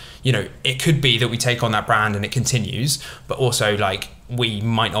 because it could be that we take on that brand and it continues, but also like we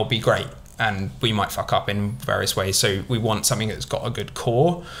might not be great and we might fuck up in various ways. So we want something that's got a good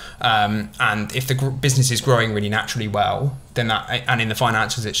core. And if the business is growing really naturally well, then that, and in the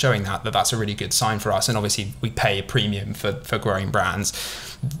financials it's showing that's a really good sign for us. And obviously we pay a premium for growing brands.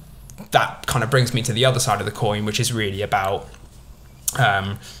 That kind of brings me to the other side of the coin, which is really about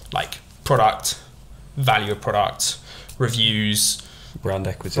like product, value of product, reviews, brand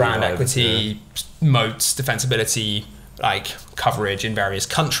equity, moats, defensibility, like coverage in various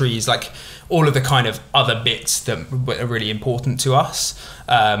countries, like all of the kind of other bits that are really important to us.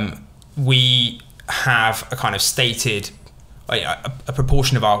 We have a kind of stated, a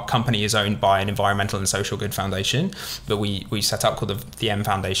proportion of our company is owned by an environmental and social good foundation that we set up called the M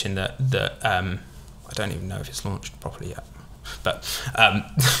Foundation that I don't even know if it's launched properly yet. But I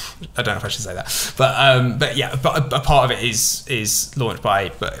don't know if I should say that. But yeah, but a part of it is launched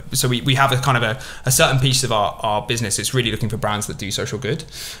by. So we have a kind of a certain piece of our business. It's really looking for brands that do social good.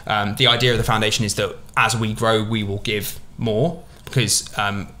 The idea of the foundation is that as we grow, we will give more, because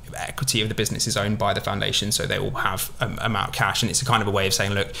equity of the business is owned by the foundation, so they will have an amount of cash, and it's a kind of a way of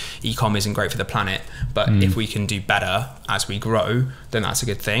saying, look, ecom isn't great for the planet, but if we can do better as we grow, then that's a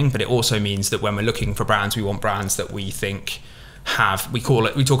good thing. But it also means that when we're looking for brands, we want brands that we think we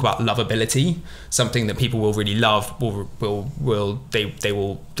talk about lovability, something that people will really love,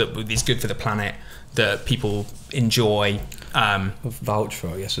 that is good for the planet, that people enjoy. Vouch for,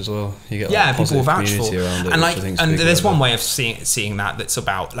 I guess, as well. You get people will vouch for, and there's one way of seeing that's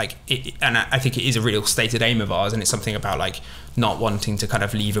about like it, and I think it is a real stated aim of ours, and it's something about like not wanting to kind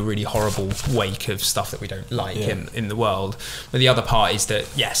of leave a really horrible wake of stuff that we don't like in the world. But the other part is that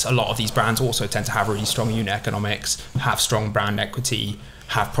yes, a lot of these brands also tend to have really strong unit economics, have strong brand equity,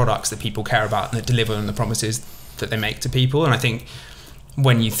 have products that people care about and that deliver on the promises that they make to people. And I think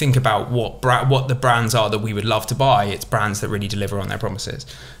when you think about what the brands are that we would love to buy, it's brands that really deliver on their promises,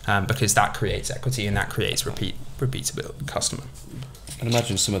 because that creates equity and that creates repeatable customer. And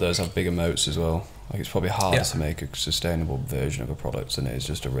imagine some of those have bigger moats as well. Like it's probably harder to make a sustainable version of a product than it is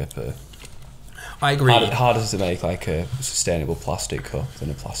just a ripper. I agree. Harder to make like a sustainable plastic cup than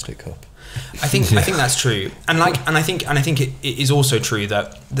a plastic cup. I think that's true, and I think it is also true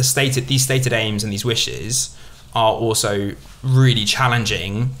that these stated aims and these wishes are also really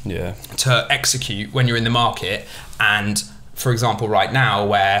challenging to execute when you're in the market. And for example, right now,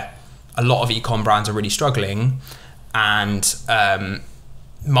 where a lot of ecom brands are really struggling, and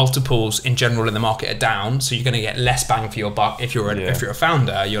multiples in general in the market are down, so you're going to get less bang for your buck. If you're a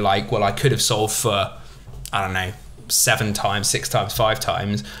founder, you're like, well, I could have sold for, I don't know, 7 times, 6 times, 5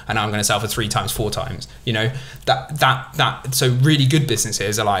 times, and now I'm going to sell for 3 times, 4 times. You know, that. So really good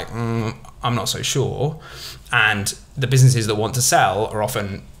businesses are like, I'm not so sure. And the businesses that want to sell are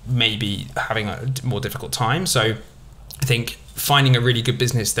often maybe having a more difficult time. So I think finding a really good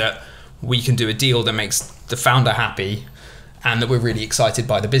business that we can do a deal that makes the founder happy and that we're really excited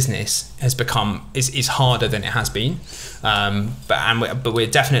by the business is harder than it has been. But we're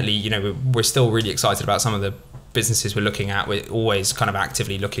definitely, you know, we're still really excited about some of the businesses we're looking at. We're always kind of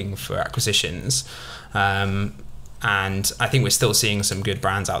actively looking for acquisitions. And I think we're still seeing some good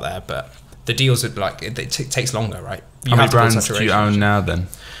brands out there, but the deals are like, it takes longer, right? How many brands do you own now then?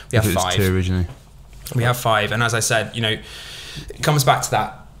 We have 5. 2 originally. We have 5. And as I said, you know, it comes back to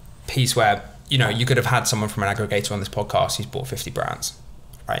that piece where, you know, you could have had someone from an aggregator on this podcast who's bought 50 brands,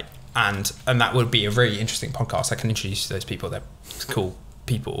 right? And that would be a very interesting podcast. I can introduce you to those people. They're cool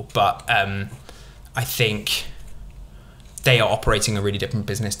people. But I think they are operating a really different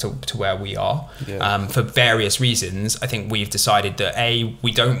business to where we are. For various reasons. I think we've decided that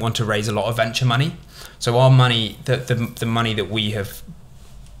we don't want to raise a lot of venture money. So our money, the money that we have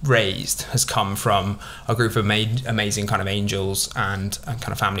raised has come from a group of amazing kind of angels and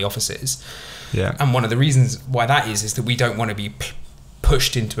kind of family offices. And one of the reasons why that is that we don't want to be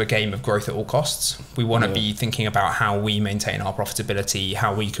pushed into a game of growth at all costs. We want to be thinking about how we maintain our profitability,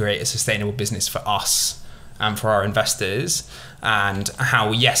 how we create a sustainable business for us and for our investors, and how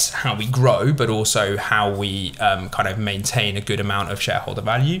we grow, but also how we kind of maintain a good amount of shareholder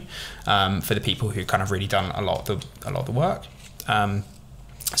value for the people who kind of really done a lot of the work.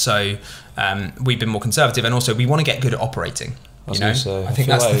 So we've been more conservative, and also we want to get good at operating. I think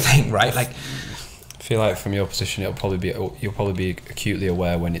that's the thing, right? Like, I feel like from your position, you'll probably be acutely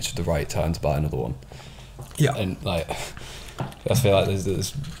aware when it's the right time to buy another one. And like, I feel like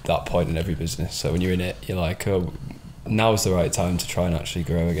there's that point in every business. So when you're in it, you're like, oh, now is the right time to try and actually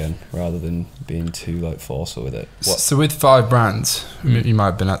grow again, rather than being too like forceful with it. So with 5 brands, you might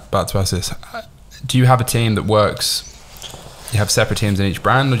have been about to ask this. Do you have a team that works? You have separate teams in each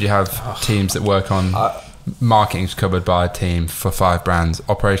brand, or do you have teams that work on marketing's covered by a team for 5 brands,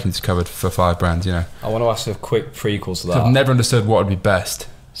 operations covered for 5 brands? You know, I want to ask a quick prequel to that. I've never understood what would be best.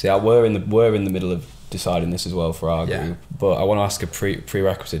 See, we're in the middle of deciding this as well for our group, but I want to ask a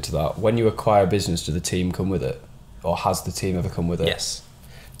prerequisite to that. When you acquire a business, do the team come with it, or has the team ever come with it? Yes.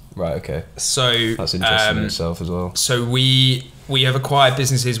 Right. Okay. So that's interesting in itself as well. So we have acquired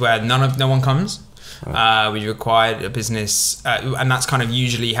businesses where no one comes. Right. We've acquired a business, and that's kind of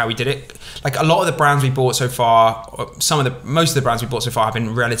usually how we did it. Like a lot of the brands we bought so far, most of the brands we bought so far have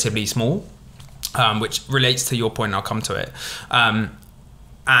been relatively small, which relates to your point, and I'll come to it.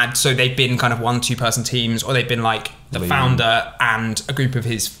 And so they've been kind of 1-2 person teams, or they've been like the founder and a group of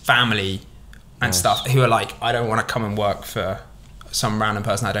his family and stuff, who are like, I don't want to come and work for some random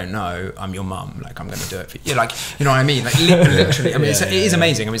person I don't know. I'm your mum. Like, I'm going to do it for you. Like, you know what I mean? Like, literally. I mean, it is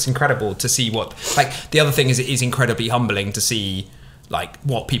amazing. I mean, it's incredible to see what. Like, the other thing is, it is incredibly humbling to see like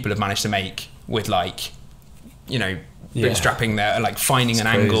what people have managed to make with like, you know, bootstrapping their, like finding an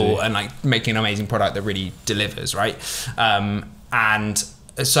angle and like making an amazing product that really delivers, right? And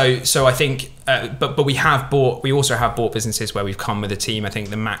so I think, but we also have bought businesses where we've come with a team. I think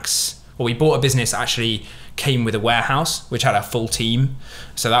the max, or we bought a business that actually came with a warehouse, which had a full team.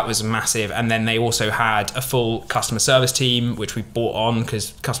 So that was massive. And then they also had a full customer service team, which we bought on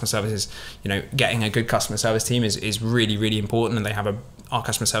because customer service is, getting a good customer service team is really, really important. And they have our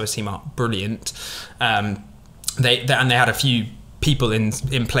customer service team are brilliant. They had a few people in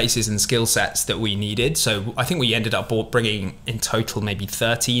places and skill sets that we needed. So I think we ended up bringing in total maybe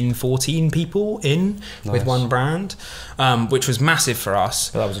 13, 14 people in with one brand, which was massive for us.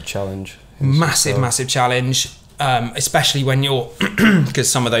 That was a challenge. Massive challenge, especially when you're, because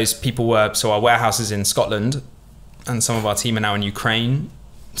some of those people so our warehouse is in Scotland and some of our team are now in Ukraine.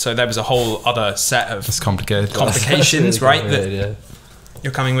 So there was a whole other set of complications, right? That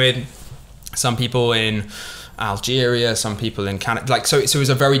you're coming with some people in Algeria, some people in Canada, so it was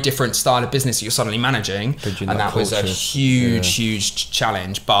a very different style of business that you're suddenly managing, and that was a huge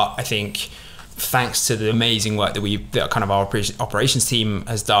challenge. But I think thanks to the amazing work that kind of our operations team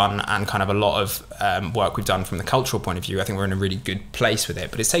has done, and kind of a lot of work we've done from the cultural point of view, I think we're in a really good place with it.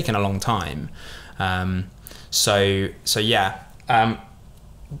 But it's taken a long time. In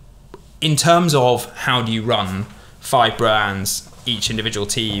terms of how do you run 5 brands, each individual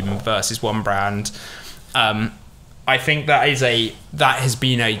team versus one brand, I think that has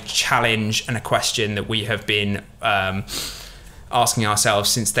been a challenge and a question that we have been asking ourselves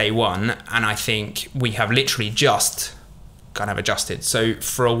since day one, and I think we have literally just kind of adjusted. So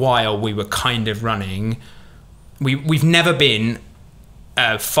for a while we were kind of running, we've never been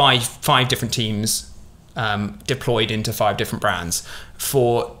 5 different teams deployed into 5 different brands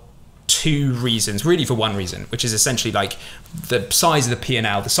for 2 reasons, really for one reason, which is essentially like the size of the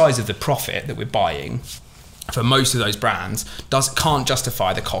P&L, the size of the profit that we're buying for most of those brands can't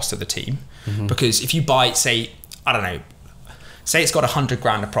justify the cost of the team. Because if you buy, say it's got 100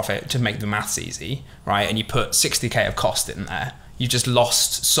 grand of profit, to make the maths easy, right, and you put 60k of cost in there, you've just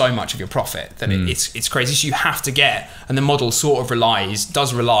lost so much of your profit that it's crazy. So you have to and the model sort of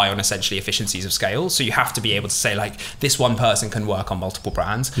does rely on essentially efficiencies of scale. So you have to be able to say, like, this one person can work on multiple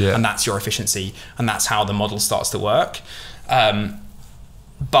brands, and that's your efficiency, and that's how the model starts to work.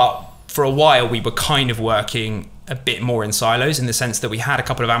 But for a while we were kind of working a bit more in silos, in the sense that we had a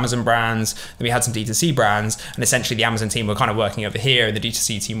couple of Amazon brands, then we had some D2C brands, and essentially the Amazon team were kind of working over here and the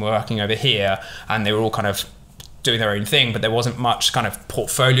D2C team were working over here, and they were all kind of doing their own thing, but there wasn't much kind of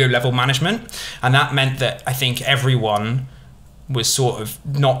portfolio level management. And that meant that I think everyone was sort of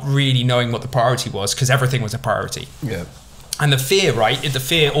not really knowing what the priority was, because everything was a priority. And the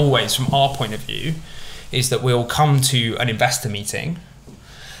fear always from our point of view is that we'll come to an investor meeting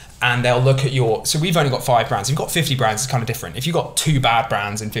and they'll look at so we've only got 5 brands. If you've got 50 brands, it's kind of different. If you've got 2 bad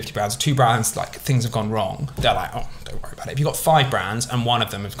brands and 50 brands, 2 brands, like, things have gone wrong, they're like, oh, don't worry about it. If you've got 5 brands and one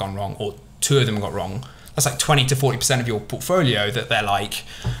of them has gone wrong, or 2 of them have got wrong, that's like 20 to 40% of your portfolio that they're like,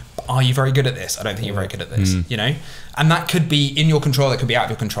 are you very good at this? I don't think you're very good at this, And that could be in your control, that could be out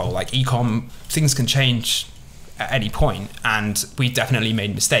of your control. Like ecom, things can change at any point, and we definitely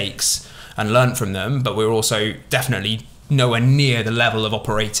made mistakes and learned from them, but we're also definitely nowhere near the level of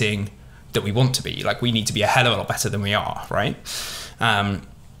operating that we want to be. Like, we need to be a hell of a lot better than we are, right?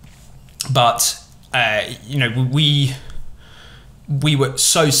 We were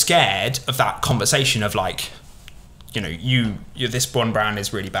so scared of that conversation of, like, you're this one brand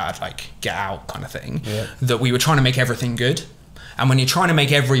is really bad, like, get out kind of thing, that we were trying to make everything good. And when you're trying to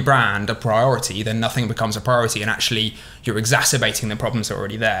make every brand a priority, then nothing becomes a priority, and actually you're exacerbating the problems that are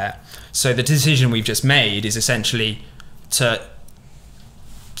already there. So the decision we've just made is essentially to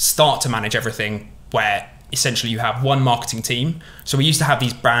start to manage everything, where essentially you have one marketing team. So we used to have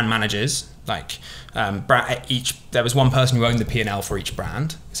these brand managers, like there was one person who owned the P&L for each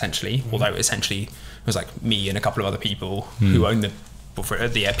brand, essentially, although essentially it was like me and a couple of other people who owned the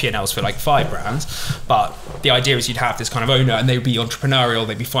P&Ls for like 5 brands. But the idea is you'd have this kind of owner, and they'd be entrepreneurial,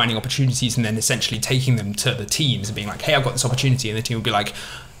 they'd be finding opportunities and then essentially taking them to the teams and being like, hey, I've got this opportunity, and the team would be like,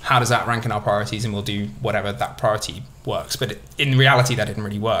 how does that rank in our priorities, and we'll do whatever that priority works. But in reality that didn't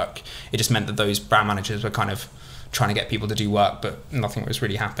really work. It just meant that those brand managers were kind of trying to get people to do work, but nothing was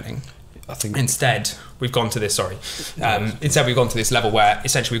really happening. I think instead we've gone to this level where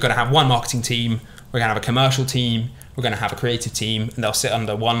essentially we're going to have one marketing team, we're going to have a commercial team, we're going to have a creative team, and they'll sit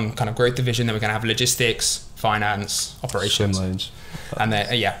under one kind of growth division. Then we're going to have logistics, finance, operations, and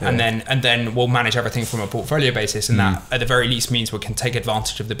then and then we'll manage everything from a portfolio basis, and that at the very least means we can take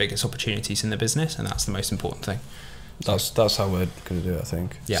advantage of the biggest opportunities in the business, and that's the most important thing. That's how we're going to do it, I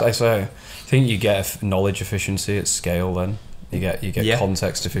think. So I think you get knowledge efficiency at scale. Then you get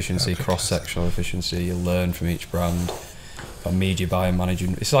context efficiency, cross-sectional efficiency. You learn from each brand. a media buyer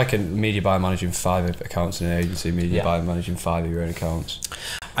managing. It's like a media buyer managing 5 accounts in an agency. Media buyer managing 5 of your own accounts.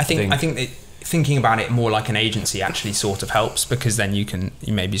 I think that thinking about it more like an agency actually sort of helps, because then you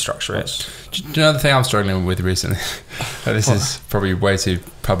maybe structure it. Do you know the thing I'm struggling with recently? This is probably way too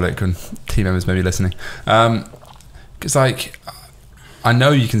public and team members may be listening. Because like, I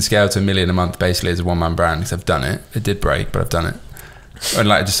know you can scale to $1 million a month basically as a one-man brand, because I've done it. It did break, but I've done it. And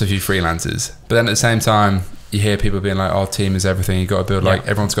like just a few freelancers. But then at the same time, you hear people being like, "Oh, team is everything. You got to build like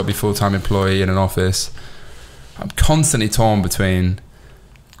everyone's got to be full-time employee in an office." I'm constantly torn between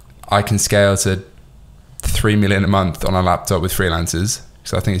I can scale to 3 million a month on a laptop with freelancers,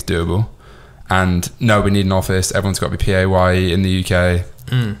 so I think it's doable. And no, we need an office. Everyone's got to be PAYE in the UK.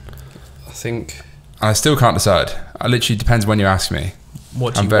 I think. And I still can't decide. It literally depends when you ask me.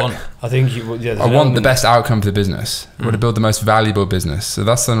 What do you want? I think I want the best outcome for the business. I want to build the most valuable business. So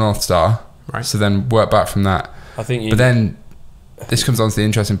that's the North Star. Right. So then work back from that. I think. But then this comes on to the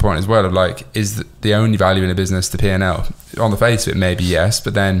interesting point as well of like, is the only value in a business the P&L? On the face of it, maybe yes,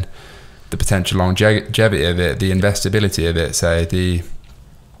 but then the potential longevity of it, the investability of it, say the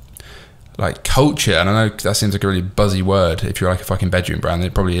like culture, and I know that seems like a really buzzy word if you're like a fucking bedroom brand,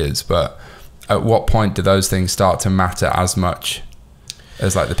 it probably is, but at what point do those things start to matter as much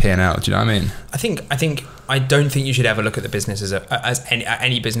as like the P&L? Do you know what I mean? I don't think you should ever look at the business as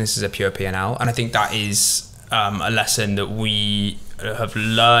any business as a pure P&L, and I think that is a lesson that we have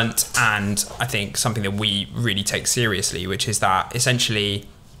learnt, and I think something that we really take seriously, which is that essentially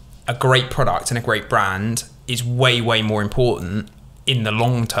a great product and a great brand is way more important in the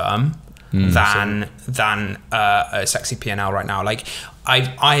long term than a sexy P&L right now. Like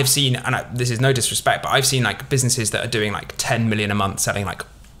I have seen, and this is no disrespect, but I've seen like businesses that are doing like 10 million a month selling like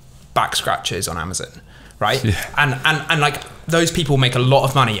back scratchers on Amazon, right? Yeah. And like those people make a lot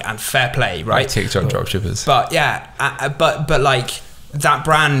of money, and fair play, right? Like TikTok dropshippers. But yeah, but like that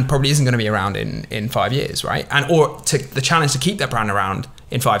brand probably isn't going to be around in 5 years, right? The challenge to keep that brand around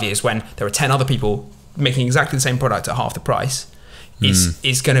in 5 years when there are 10 other people making exactly the same product at half the price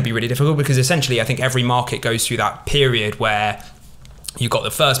is going to be really difficult, because essentially I think every market goes through that period where you've got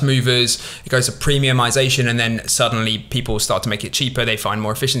the first movers, it goes to premiumization, and then suddenly people start to make it cheaper, they find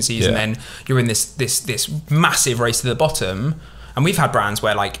more efficiencies, and then you're in this massive race to the bottom. And we've had brands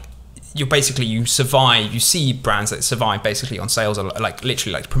where like you survive, you see brands that survive basically on sales, like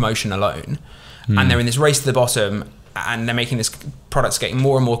literally like promotion alone, and they're in this race to the bottom, and they're making this products getting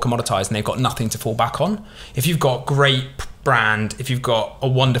more and more commoditized, and they've got nothing to fall back on. If you've got great brand, if you've got a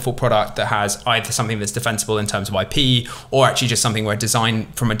wonderful product that has either something that's defensible in terms of IP, or actually just something where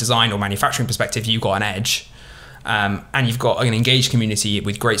from a design or manufacturing perspective, you've got an edge, and you've got an engaged community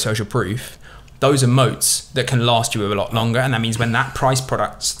with great social proof, those are moats that can last you a lot longer. And that means when that price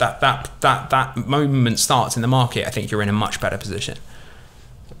product, that moment starts in the market, I think you're in a much better position.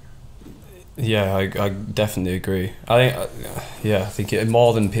 Yeah, I definitely agree. I think it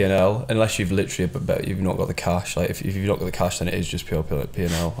more than P&L, unless you've literally, you've not got the cash. Like if you've not got the cash, then it is just pure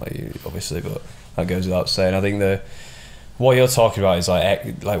P&L, obviously. But that goes without saying. I think what you're talking about is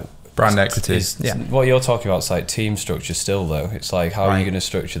like brand equity. What you're talking about is like team structure still, though. It's like, how are you going to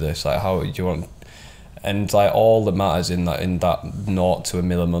structure this? Like, how do you want? And like all that matters in that 0 to $1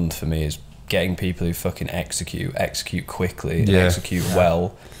 million a month for me is getting people who fucking execute quickly, and execute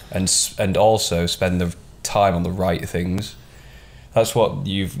well. And also spend the time on the right things. That's what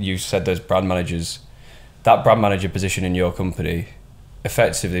you've said. Those brand managers, that brand manager position in your company,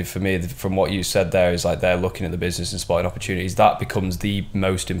 effectively for me, from what you said there, is like they're looking at the business and spotting opportunities. That becomes the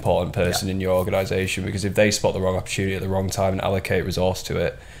most important person in your organisation, because if they spot the wrong opportunity at the wrong time and allocate resource to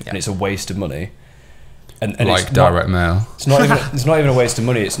it, and it's a waste of money. And like it's direct mail. It's not even a waste of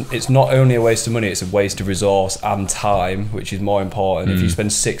money. It's not only a waste of money, it's a waste of resource and time, which is more important. If you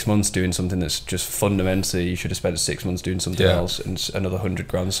spend 6 months doing something that's just fundamentally, you should have spent 6 months doing something else, and another 100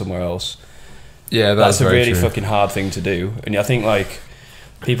 grand somewhere else. Yeah, that's a really fucking hard thing to do. And I think like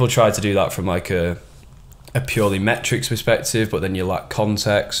people try to do that from like a purely metrics perspective, but then you lack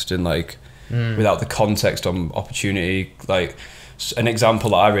context, and like without the context on opportunity. Like an example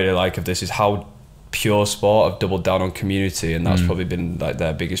that I really like of this is how Pure Sport have doubled down on community, and that's probably been like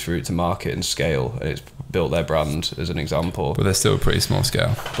their biggest route to market and scale, and it's built their brand as an example. But they're still a pretty small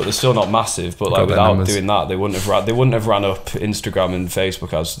scale. But they're still not massive. But like without doing that, they wouldn't have ran up Instagram and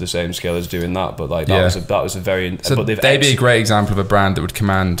Facebook as the same scale as doing that. But like that was a very. So but they'd be a great example of a brand that would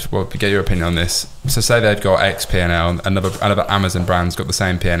command. Well, get your opinion on this. So say they've got X P&L, another Amazon brand's got the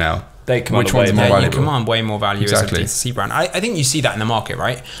same P&L. Which one's more valuable? You command way more value as a D2C brand. I think you see that in the market,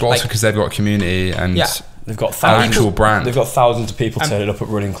 right? But also because they've got community and they've got actual brand. They've got thousands of people turning up at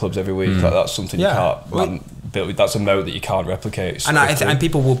running clubs every week. Like that's something you can't that's a moat that you can't replicate. And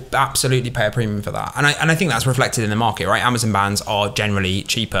people will absolutely pay a premium for that. And I think that's reflected in the market, right? Amazon brands are generally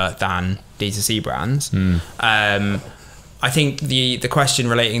cheaper than D2C brands. I think the question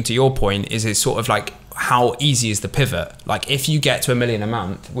relating to your point is sort of like, how easy is the pivot? Like, if you get to $1 million a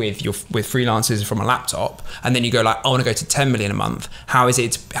month with freelancers from a laptop, and then you go like, I want to go to 10 million a month, how easy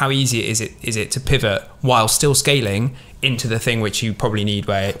is it to pivot while still scaling into the thing which you probably need,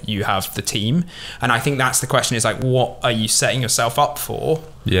 where you have the team? And I think that's the question, is like, what are you setting yourself up for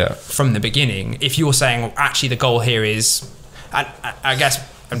from the beginning? If you're saying, well, actually the goal here is, I guess,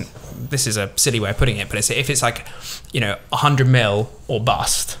 this is a silly way of putting it, but if it's like, 100 mil or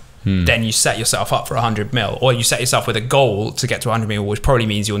bust, then you set yourself up for 100 mil, or you set yourself with a goal to get to 100 mil, which probably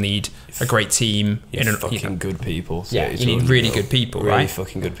means you'll need a great team. Good people. Yeah, you need really good people, really right?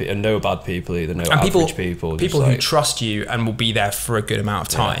 Fucking good people, and no bad people either. No and average people. People who trust you and will be there for a good amount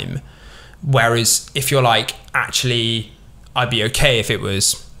of time. Yeah. Whereas if you're like, actually, I'd be okay if it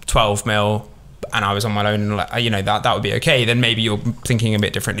was 12 mil and I was on my own, that would be okay. Then maybe you're thinking a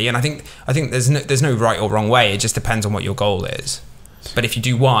bit differently. And I think there's no right or wrong way. It just depends on what your goal is. But if you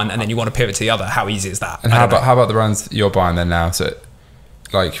do one and then you want to pivot to the other, how easy is that? And how about the brands you're buying then now? So,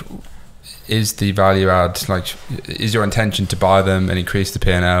 like, is the value add, like, is your intention to buy them and increase the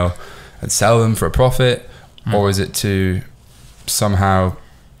P&L and sell them for a profit, or is it to somehow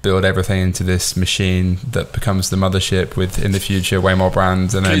build everything into this machine that becomes the mothership with, in the future, way more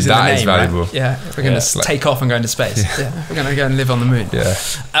brands, and then that is valuable? Right? Yeah, we're going to take off and go into space. Yeah, we're going to go and live on the moon. Yeah.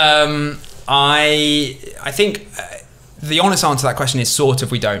 I think. The honest answer to that question is sort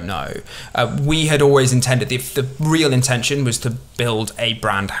of, we don't know. We had always intended, the real intention was to build a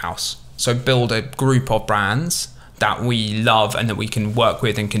brand house. So build a group of brands that we love and that we can work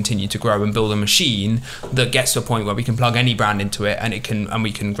with and continue to grow, and build a machine that gets to a point where we can plug any brand into it and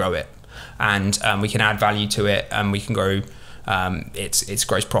we can grow it, and we can add value to it, and we can grow its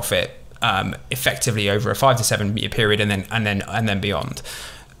gross profit effectively over a 5 to 7 year period, and then beyond.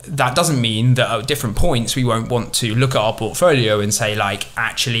 That doesn't mean that at different points we won't want to look at our portfolio and say, like,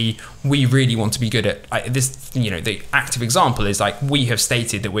 actually, we really want to be good at this. The active example is, like, we have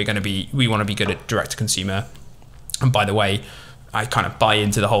stated that we want to be good at direct to consumer. And by the way, I kind of buy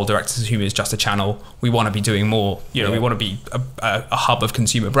into the whole direct to consumer is just a channel. We want to be doing more. We want to be a hub of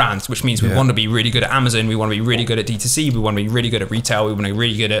consumer brands, which means we want to be really good at Amazon. We want to be really good at D2C. We want to be really good at retail. We want to be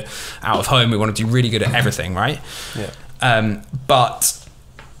really good at out of home. We want to be really good at everything, right? Yeah. But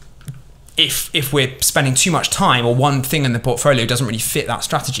if we're spending too much time, or one thing in the portfolio doesn't really fit that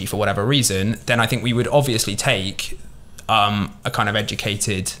strategy for whatever reason, then I think we would obviously take a kind of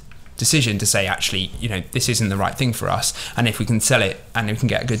educated decision to say, actually, this isn't the right thing for us. And if we can sell it and we can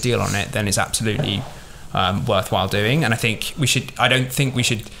get a good deal on it, then it's absolutely worthwhile doing. And I don't think we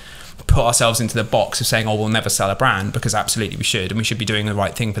should put ourselves into the box of saying, oh, we'll never sell a brand, because absolutely we should, and we should be doing the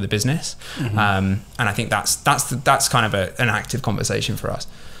right thing for the business. And I think that's kind of an active conversation for us.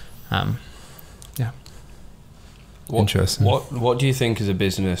 Interesting. What do you think as a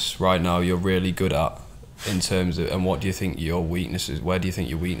business right now you're really good at, in terms of, and what do you think your weaknesses? Where do you think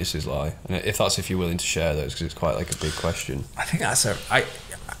your weaknesses lie? And if you're willing to share those, because it's quite like a big question. I think that's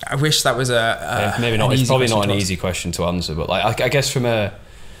I wish that was maybe not. It's probably not an easy question to answer, but like I guess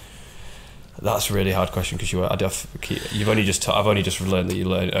that's a really hard question, because I've only just learned that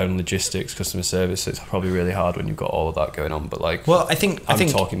you own logistics, customer service. So it's probably really hard when you've got all of that going on. But like, well, I think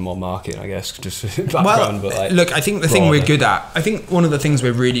talking more marketing, I guess, just background. But like, look, I think the thing we're good at, I think one of the things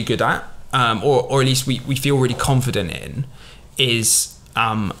we're really good at, or at least we feel really confident in, is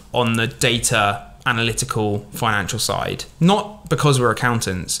on the data analytical financial side. Not because we're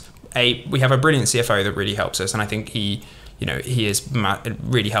accountants. We have a brilliant CFO that really helps us, and I think he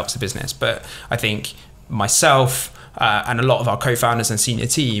really helps the business. But I think myself and a lot of our co-founders and senior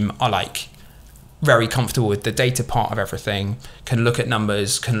team are like very comfortable with the data part of everything, can look at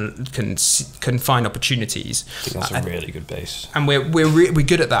numbers, can find opportunities. I think that's a really good base. And we're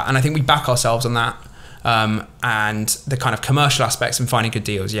good at that. And I think we back ourselves on that. And the kind of commercial aspects and finding good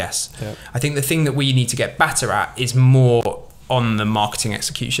deals, yes. Yep. I think the thing that we need to get better at is more on the marketing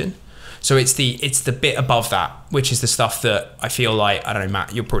execution. So it's the bit above that, which is the stuff that I feel like, I don't know,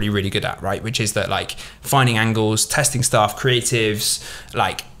 Matt, you're probably really good at, right? Which is that, like, finding angles, testing stuff, creatives,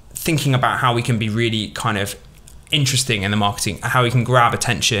 like thinking about how we can be really kind of interesting in the marketing, how we can grab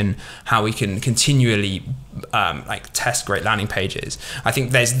attention, how we can continually like test great landing pages. I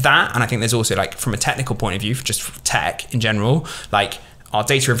think there's that, and I think there's also, like, from a technical point of view, just tech in general, like our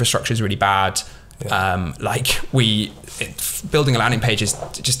data infrastructure is really bad. Building a landing page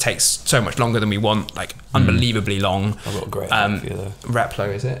just takes so much longer than we want, like unbelievably long. I've got a great hack for you though.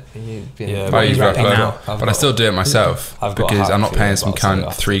 Replo, is it? I use Replo now, but I still do it myself because I'm not paying some cunt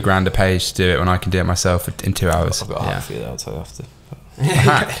 $3,000 a page to do it when I can do it myself in 2 hours. I've got a hack for you though, I'll tell you after. A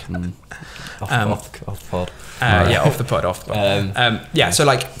hack? Off the pod. Off the pod. So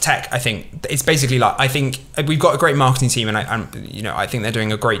like tech, I think it's basically like, I think we've got a great marketing team, and I think they're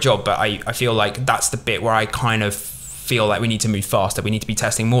doing a great job, but I feel like that's the bit where I kind of feel like we need to move faster. We need to be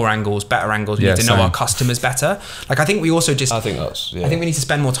testing more angles, better angles. We need to know our customers better. Like I think we also just, I think we need to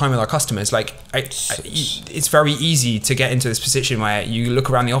spend more time with our customers. Like it's very easy to get into this position where you look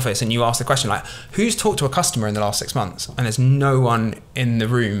around the office and you ask the question like, who's talked to a customer in the last 6 months? And there's no one in the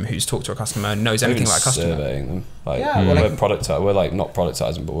room who's talked to a customer and knows anything about a customer. Surveying them. We're like not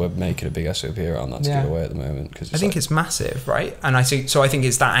productizing, but we're making a big SOP around that to give away at the moment. Because I think it's massive, right? And I think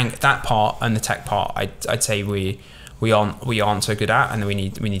it's that part and the tech part. I'd say we aren't so good at, and we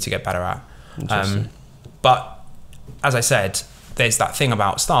need to get better at. But as I said, there's that thing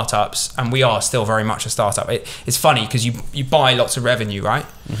about startups, and we are still very much a startup. It's funny because you buy lots of revenue, right?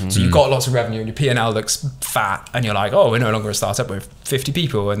 So you've got lots of revenue and your P&L looks fat, and you're like, oh, we're no longer a startup, we're 50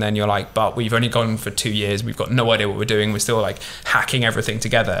 people. And then you're like, but we've only gone for 2 years, we've got no idea what we're doing, we're still like hacking everything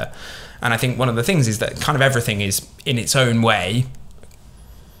together. And I think one of the things is that kind of everything is in its own way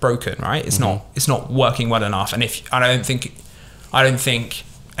broken, right? It's not working well enough. And I don't think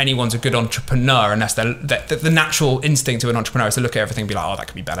anyone's a good entrepreneur unless the natural instinct of an entrepreneur is to look at everything and be like, oh, that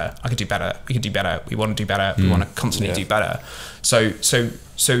could be better, I could do better, we could do better, we want to do better, we want to constantly do better. So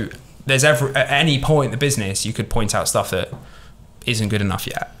there's at any point in the business you could point out stuff that isn't good enough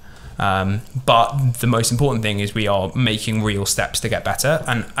yet. But the most important thing is we are making real steps to get better,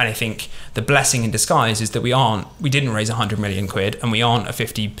 and I think the blessing in disguise is that we didn't raise 100 million quid, and we aren't a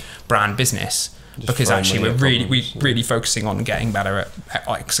 50 brand business, because actually we're really focusing on getting better at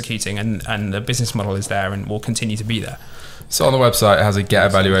executing, and the business model is there and will continue to be there. So on the website it has a get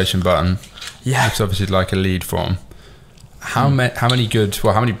evaluation button. It's obviously like a lead form. How many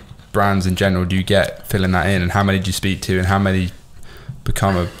brands in general do you get filling that in, and how many do you speak to, and how many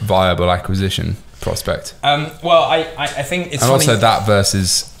become a viable acquisition prospect? Well, I think it's and funny. Also that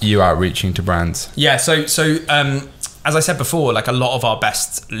versus you outreaching to brands. As I said before, like a lot of our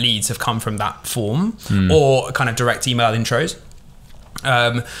best leads have come from that form or kind of direct email intros,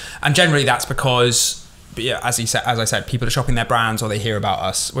 and generally that's because as I said, people are shopping their brands, or they hear about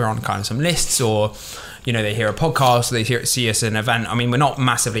us, we're on kind of some lists, or they hear a podcast, or they see us at an event. I mean, we're not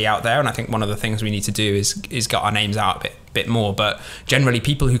massively out there, and I think one of the things we need to do is get our names out a bit more. But generally,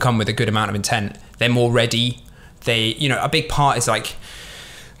 people who come with a good amount of intent, they're more ready. A big part is like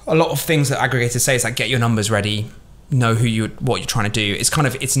a lot of things that aggregators say is like, get your numbers ready, know what you're trying to do.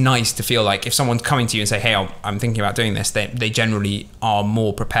 It's nice to feel like if someone's coming to you and say, hey, I'm thinking about doing this, they generally are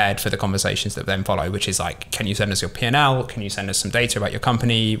more prepared for the conversations that then follow, which is like, can you send us your P&L? Can you send us some data about your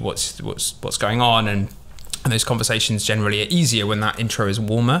company? What's going on? And those conversations generally are easier when that intro is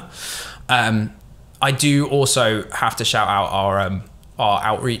warmer. I do also have to shout out our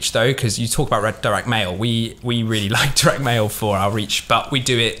outreach though, because you talk about direct mail. We really like direct mail for our reach, but we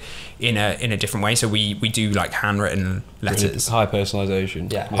do it in a different way. So we do like handwritten letters. Really high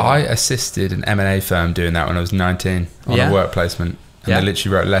personalization. Yeah. I assisted an M&A firm doing that when I was 19 on a work placement. And they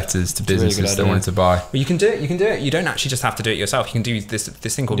literally wrote letters to businesses they wanted to buy. Well, you can do it. You don't actually just have to do it yourself. You can do this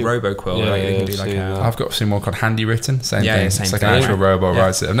thing called RoboQuill. You can do I've got some more called Handy Written. Same thing. It's like an actual robot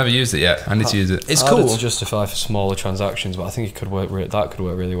writes it. I've never used it yet. I need to use it. It's cool to justify for smaller transactions, but I think it could work. That could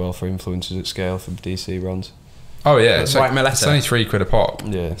work really well for influencers at scale for DC runs. Oh yeah, it's only £3 a pop.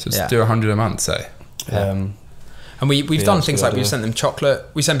 Yeah, so do 100 a month, say. And we've done things like we've sent them chocolate.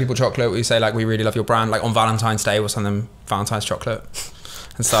 We send people chocolate. We say like, we really love your brand. Like on Valentine's Day, we'll send them Valentine's chocolate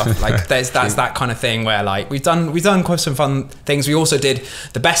and stuff. Like that's that kind of thing where like we've done quite some fun things. We also did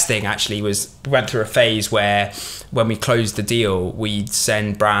the best thing actually was we went through a phase where when we closed the deal, we'd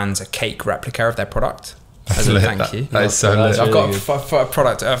send brands a cake replica of their product. As a thank you. That is so lit. I've got a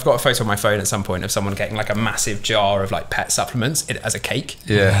product. I've got a photo on my phone at some point of someone getting like a massive jar of like pet supplements as a cake.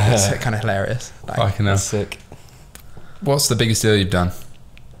 Yeah, it's kind of hilarious. Like, that's sick. What's the biggest deal you've done?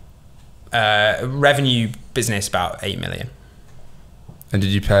 Revenue business about 8 million. And did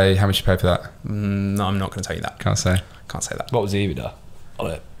you pay? How much did you pay for that? No, I'm not going to tell you that. Can't say that. What was the EBITDA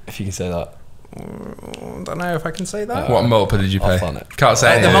on it? If you can say that. I don't know if I can say that. What multiple did you pay? Can't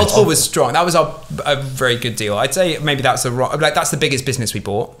say. The multiple was strong. That was a very good deal. I'd say maybe that's that's the biggest business we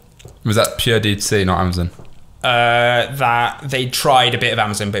bought. Was that pure D2C, not Amazon? That they tried a bit of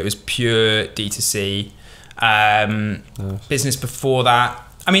Amazon, but it was pure D2C. Business before that.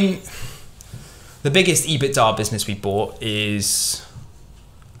 I mean, The biggest EBITDA business we bought is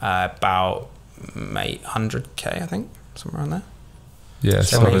about 800k, I think, somewhere around there. Yeah,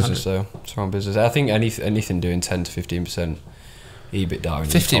 It's around business though. It's around business. I think anything doing 10 to 15% EBITDA.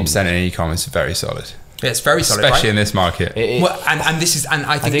 15% in e-commerce is very solid. Yeah, it's very solid, especially right? in this market. Well, and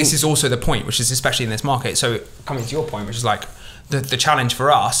I think this is also the point, which is especially in this market. So coming to your point, which is like the challenge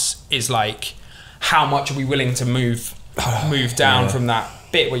for us is like, how much are we willing to move down from that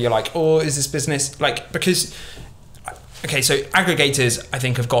bit where you're like, oh, is this business like, because okay, so aggregators I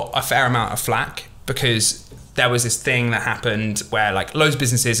think have got a fair amount of flack because there was this thing that happened where like loads of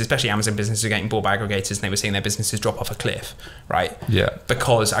businesses, especially Amazon businesses, are getting bought by aggregators and they were seeing their businesses drop off a cliff, right? Yeah.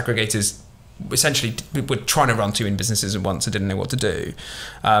 Because aggregators essentially were trying to run two in businesses at once and didn't know what to do.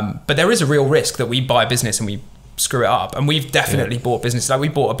 But there is a real risk that we buy a business and we screw it up. And we've definitely bought businesses. Like we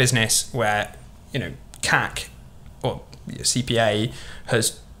bought a business where, CAC or CPA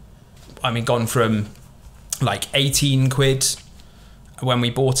has, gone from like 18 quid when we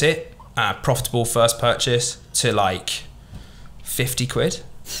bought it, profitable first purchase, to like 50 quid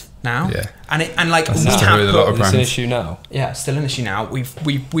now. Yeah. And like that's we have with a lot of It's brands. an issue now. Yeah, still an issue now.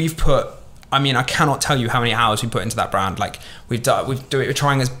 We've put, I cannot tell you how many hours we put into that brand. Like we're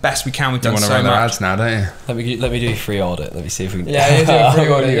trying as best we can. We've done You want to so run their much. ads now, don't you? Let me do a free audit. Let me see if we can. Yeah, you do a free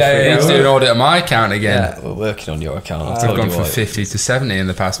audit. You need to do an audit on my account again. Yeah, we're working on your account. I've gone from 50 to 70 in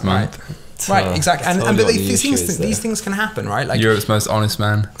the past month. Right, exactly. And told but you what the these issue is things, there. these things can happen, right? Like Europe's most honest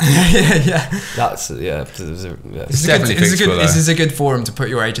man. yeah. That's This definitely fixable, this though. is a good forum to put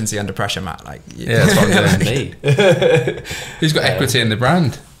your agency under pressure, Matt. Like Yeah, that's what I'm doing. me. Who's got equity in the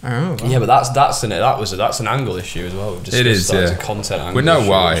brand? Oh, Yeah, but that's an angle issue as well. We've It is, discussed that. It's yeah. a content angle. We know issue,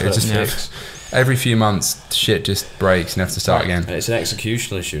 why. which It's let's just fix. every few months, shit just breaks and you have to start again. And it's an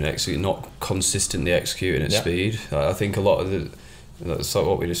executional issue, not consistently executing at speed. I think a lot of that's like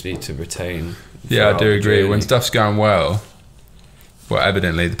what we just need to retain. Yeah, I throughout do the agree. journey. When stuff's going well,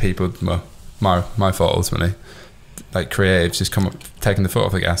 evidently the people, my fault ultimately, like creatives just come up taking the foot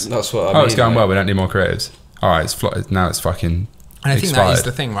off the gas. That's what I mean. It's going well, we don't need more creatives. All right, now it's fucking and I think expired. that is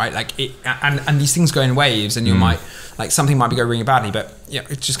the thing, right? Like and these things go in waves, and you might like something might be going really badly, but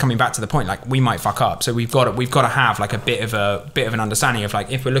it's just coming back to the point. Like we might fuck up, so we've got to have like a bit of an understanding of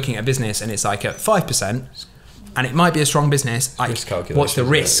like if we're looking at a business and it's like at 5%, and it might be a strong business. Like what's the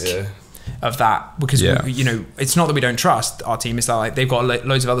risk of that? Because it's not that we don't trust our team. It's that like they've got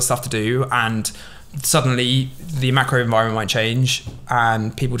loads of other stuff to do, and suddenly the macro environment might change,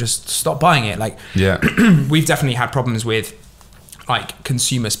 and people just stop buying it. Like we've definitely had problems with like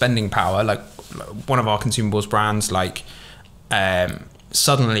consumer spending power. Like one of our consumables brands, like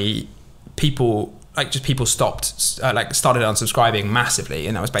suddenly people stopped started unsubscribing massively,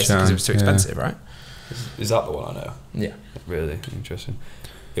 and that was basically because it was too expensive, right? Is that the one I know? Yeah. Really interesting.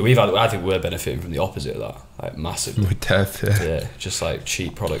 Yeah, I think we're benefiting from the opposite of that, like massively. With death, Yeah, just like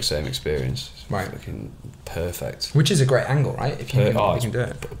cheap product, same experience. It's Right. fucking perfect. Which is a great angle, right? If you can do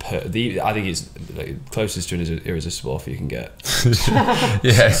it. I think it's like closest to an irresistible offer you can get.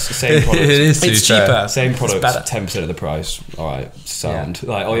 yeah. Same product. It is It's too fair. cheaper. Same It's product, better. 10% of the price. All right, sound.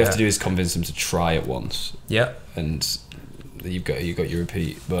 Like all you have to do is convince them to try it once, Yeah. and you've got your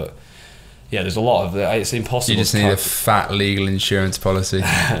repeat. But yeah, there's a lot of it's impossible. You just need a fat legal insurance policy.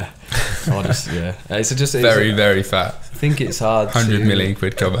 It's just Very, very fat. I think it's hard. 100 million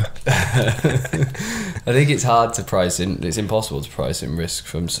quid cover. I think it's hard to price in. It's impossible to price in risk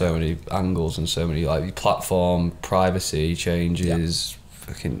from so many angles and so many like platform privacy changes.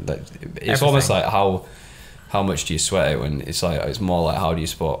 Fucking like it's Everything. almost like how much do you sweat it when it's like it's more like how do you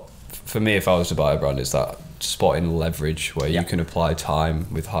spot. For me, if I was to buy a brand, it's that spotting leverage where you can apply time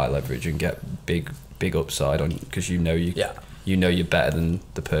with high leverage and get big upside on because you know you're better than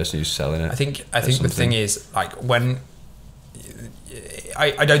the person who's selling it. I think the thing is like when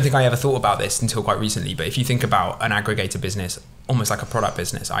I don't think I ever thought about this until quite recently, but if you think about an aggregator business almost like a product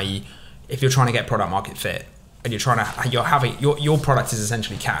business, i.e. if you're trying to get product market fit and you're having your product is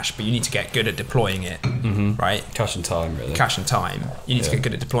essentially cash, but you need to get good at deploying it, right? Cash and time, really. Cash and time. You need to get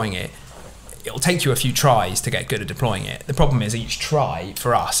good at deploying it. It'll take you a few tries to get good at deploying it. The problem is each try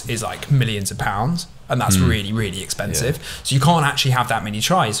for us is like millions of pounds, and that's really, really expensive. So you can't actually have that many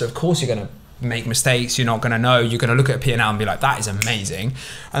tries. So of course you're going to make mistakes. You're not going to know. You're going to look at a P&L and be like, that is amazing.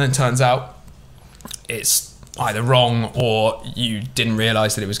 And then turns out it's either wrong or you didn't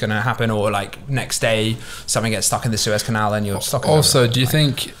realize that it was going to happen, or like next day something gets stuck in the Suez Canal and you're stuck. Also, do you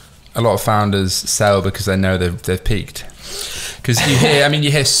think a lot of founders sell because they know they've peaked? Because you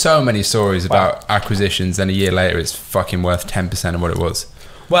hear so many stories about acquisitions, and a year later it's fucking worth 10% of what it was.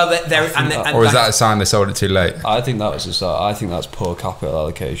 Well, or is that a sign they sold it too late? I think that was I think that's poor capital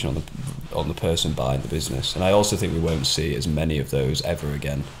allocation on the on the person buying the business. And I also think we won't see as many of those ever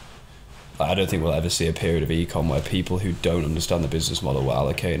again. I don't think we'll ever see a period of ecom where people who don't understand the business model were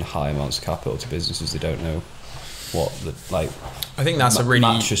allocating high amounts of capital to businesses they don't know what I think that's a really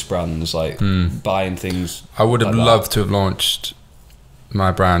mattress brands buying things. I would have loved to have launched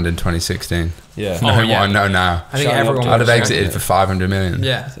my brand in 2016. Yeah, knowing what I know now, I think everyone I'd have exited for 500 million.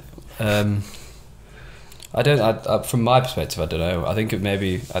 Yeah. I don't. From my perspective, I don't know. I think it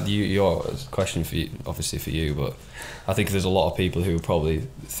maybe your question for you, obviously for you, but I think there's a lot of people who probably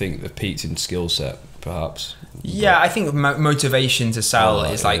think they've peaked in skill set, perhaps. Yeah, I think motivation to sell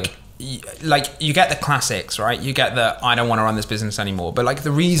is like you get the classics, right? You get the I don't want to run this business anymore, but like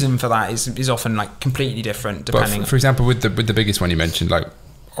the reason for that is often like completely different depending. But for example, with the biggest one you mentioned, like,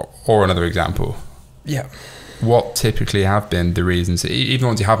 or another example. Yeah. What typically have been the reasons, even the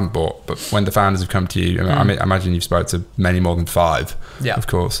ones you haven't bought, but when the founders have come to you, I imagine you've spoken to many more than 5, of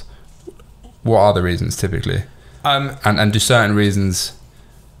course. What are the reasons typically? And do certain reasons,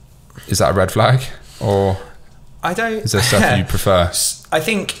 is that a red flag? Or I don't. Is there stuff you prefer? I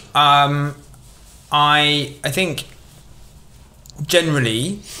think I think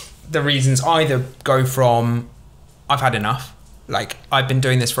generally the reasons either go from I've had enough. Like, I've been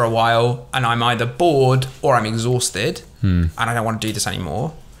doing this for a while and I'm either bored or I'm exhausted and I don't want to do this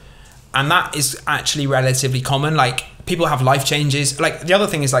anymore. And that is actually relatively common. Like, people have life changes. Like, the other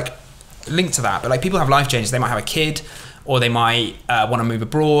thing is like linked to that, but like people have life changes. They might have a kid, or they might want to move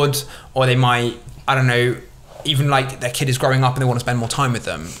abroad, or they might, I don't know, even like their kid is growing up and they want to spend more time with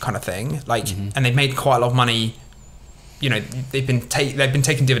them, kind of thing. Like, and they've made quite a lot of money. You know, they've been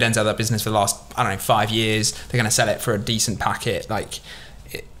taking dividends out of that business for the last, I don't know, 5 years. They're going to sell it for a decent packet. Like,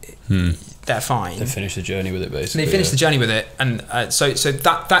 they're fine. They finish the journey with it, basically. They finish the journey with it, and so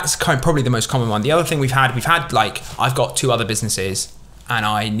that's kind of probably the most common one. The other thing we've had like, I've got 2 other businesses and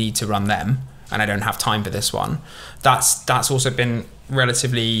I need to run them, and I don't have time for this one. That's also been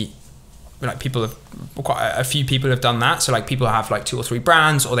relatively, like, people have, quite a few people have done that. So like, people have like 2 or 3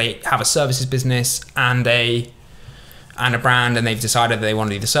 brands, or they have a services business and a brand, and they've decided that they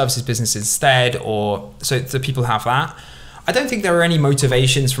want to do the services business instead, or so the people have that. I don't think there are any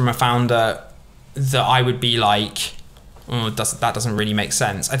motivations from a founder that I would be like, that doesn't really make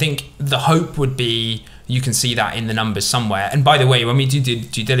sense. I think the hope would be you can see that in the numbers somewhere. And by the way, when we do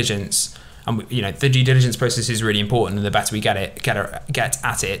due diligence, and the due diligence process is really important, and the better we get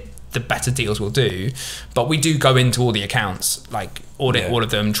at it, the better deals we'll do. But we do go into all the accounts, like audit all of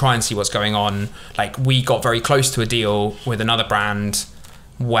them, try and see what's going on. Like, we got very close to a deal with another brand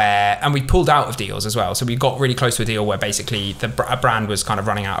and we pulled out of deals as well. So we got really close to a deal where basically a brand was kind of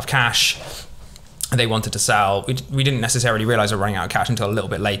running out of cash. They wanted to sell. We didn't necessarily realize they were running out of cash until a little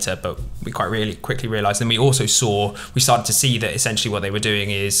bit later, but we quite really quickly realized. And we started to see that essentially what they were doing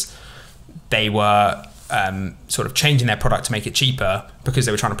is they were sort of changing their product to make it cheaper because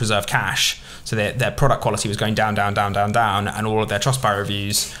they were trying to preserve cash. So their product quality was going down, and all of their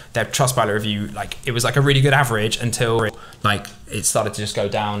Trustpilot review, like, it was like a really good average until like it started to just go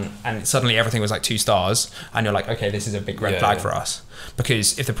down, and suddenly everything was like 2 stars, and you're like, okay, this is a big red flag for us,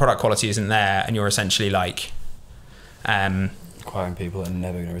 because if the product quality isn't there and you're essentially like acquiring people that are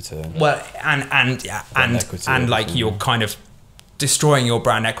never going to return. Well, and like you're kind of destroying your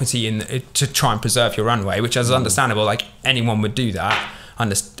brand equity to try and preserve your runway, which is understandable. Like, anyone would do that,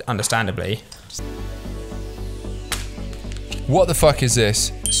 understandably. What the fuck is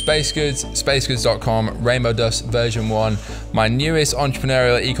this? Space Goods, spacegoods.com, Rainbow Dust version 1, my newest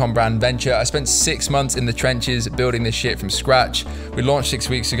entrepreneurial ecom brand venture. I spent 6 months in the trenches building this shit from scratch. We launched 6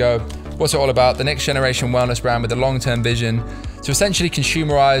 weeks ago. What's it all about? The next generation wellness brand with a long-term vision to essentially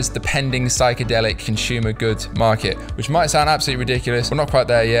consumerize the pending psychedelic consumer goods market, which might sound absolutely ridiculous. We're not quite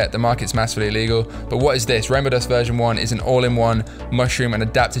there yet. The market's massively illegal. But what is this? Rainbow Dust version 1 is an all-in-one mushroom and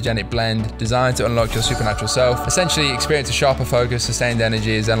adaptogenic blend designed to unlock your supernatural self. Essentially, experience a sharper focus, sustained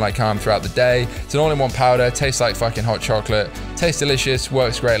energy, zen-like calm throughout the day. It's an all-in-one powder, tastes like fucking hot chocolate, tastes delicious,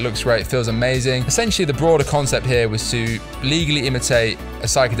 works great, looks great, feels amazing. Essentially, the broader concept here was to legally imitate a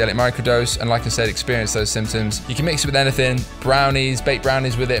psychedelic microdose, and like I said, experience those symptoms. You can mix it with anything, brownies, bake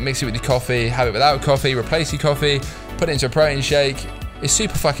brownies with it, mix it with your coffee, have it without coffee, replace your coffee, put it into a protein shake. It's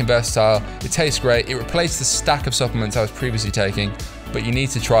super fucking versatile, it tastes great, it replaced the stack of supplements I was previously taking, but you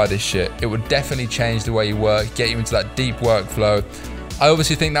need to try this shit. It would definitely change the way you work, get you into that deep workflow. I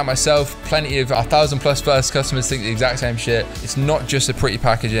obviously think that myself. Plenty of 1,000+ first customers think the exact same shit. It's not just a pretty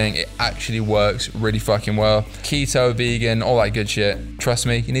packaging, it actually works really fucking well. Keto, vegan, all that good shit. Trust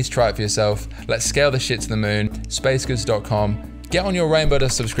me, you need to try it for yourself. Let's scale this shit to the moon. Spacegoods.com. Get on your Rainbow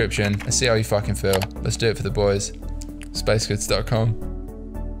Dust subscription and see how you fucking feel. Let's do it for the boys. Spacegoods.com.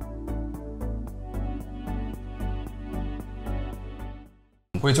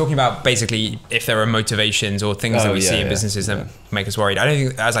 We're talking about basically if there are motivations or things that we see in businesses that make us worried. I don't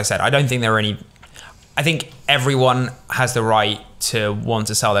think, as I said, I don't think there are any. I think everyone has the right to want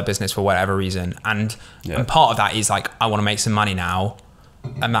to sell their business for whatever reason, and part of that is like, I want to make some money now,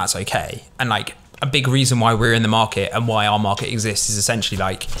 and that's okay. And like a big reason why we're in the market and why our market exists is essentially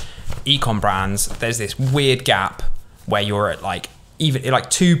like ecom brands. There's this weird gap where you're at like even like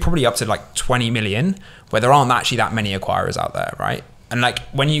 2, probably up to like 20 million, where there aren't actually that many acquirers out there, right? And like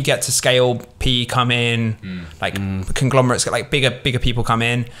when you get to scale, PE come in, conglomerates, like bigger people come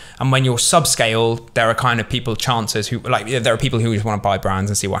in, and when you're subscale, there are kind of chancers who like there are people who just want to buy brands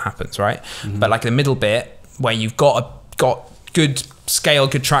and see what happens, right? But like the middle bit where you've got good scale,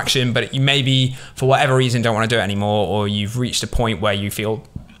 good traction, but you maybe for whatever reason don't want to do it anymore, or you've reached a point where you feel,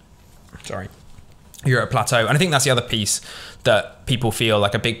 you're at a plateau. And I think that's the other piece that people feel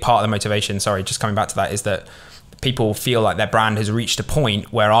like a big part of the motivation. Just coming back to that, is that people feel like their brand has reached a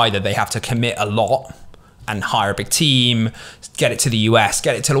point where either they have to commit a lot and hire a big team, get it to the US,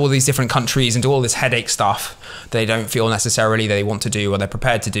 get it to all these different countries and do all this headache stuff they don't feel necessarily they want to do or they're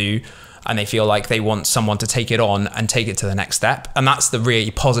prepared to do. And they feel like they want someone to take it on and take it to the next step. And that's the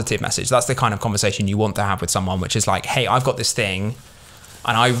really positive message. That's the kind of conversation you want to have with someone, which is like, hey, I've got this thing.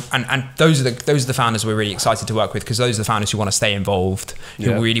 And those are the founders we're really excited to work with, because those are the founders who want to stay involved,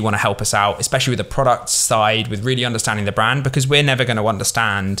 who really want to help us out, especially with the product side, with really understanding the brand, because we're never going to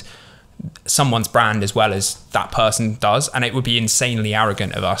understand someone's brand as well as that person does. And it would be insanely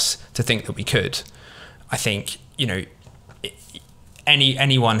arrogant of us to think that we could. I think,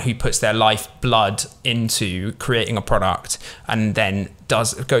 anyone who puts their lifeblood into creating a product and then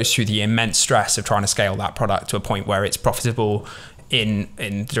goes through the immense stress of trying to scale that product to a point where it's profitable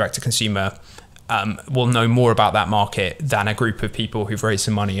in direct to consumer, will know more about that market than a group of people who've raised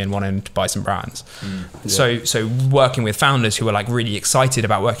some money and wanted to buy some brands. So working with founders who are like really excited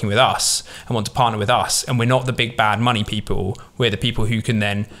about working with us and want to partner with us, and we're not the big bad money people, we're the people who can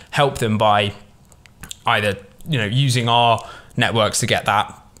then help them by either using our networks to get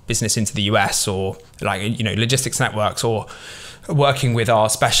that business into the US, or like logistics networks, or working with our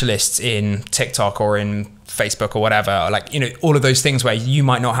specialists in TikTok or in Facebook or whatever, like all of those things where you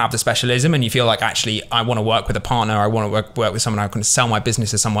might not have the specialism and you feel like, actually I want to work with a partner, I want to work with someone, I can sell my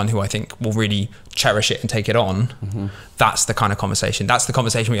business to someone who I think will really cherish it and take it on. That's the kind of conversation. That's the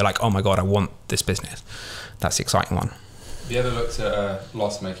conversation where you're like, oh my god, I want this business. That's the exciting one. Have you ever looked at a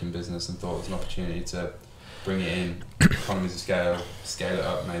loss-making business and thought it was an opportunity to bring it in, economies of scale it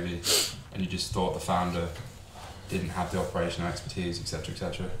up maybe, and you just thought the founder didn't have the operational expertise,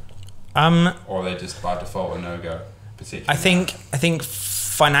 etc., or they just by default a no-go? Particularly, I think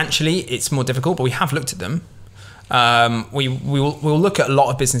financially it's more difficult, but we have looked at them. We'll look at a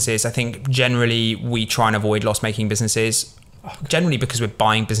lot of businesses. I think generally we try and avoid loss-making businesses, generally because we're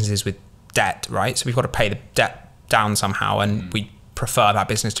buying businesses with debt, right? So we've got to pay the debt down somehow, and we prefer that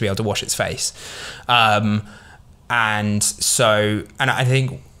business to be able to wash its face. And I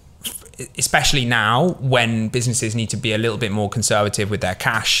think especially now when businesses need to be a little bit more conservative with their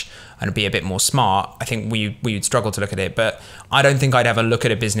cash and be a bit more smart, I think we would struggle to look at it. But I don't think I'd ever look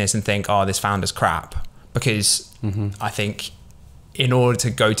at a business and think, oh, this founder's crap, because I think in order to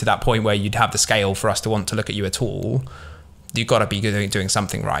go to that point where you'd have the scale for us to want to look at you at all, you've got to be doing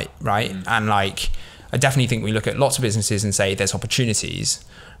something right? And like, I definitely think we look at lots of businesses and say there's opportunities,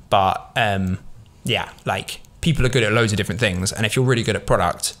 but like people are good at loads of different things. And if you're really good at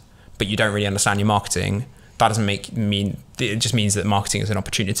product, but you don't really understand your marketing, that doesn't it just means that marketing is an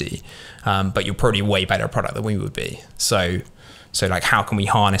opportunity. But you're probably way better at product than we would be. So like, how can we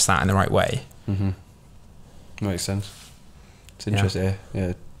harness that in the right way? Makes sense. It's interesting.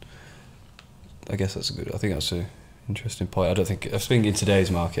 Yeah. I guess I think that's a interesting point. I think in today's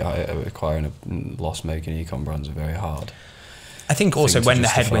market, acquiring a loss-making ecom brands are very hard. I think also when the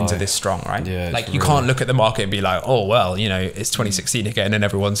headwinds are this strong, right? Yeah, like you can't look at the market and be like, oh well, it's 2016 again, and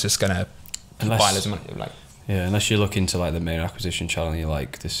everyone's just gonna buy loads of money. Like, unless you look into like the main acquisition channel, and you're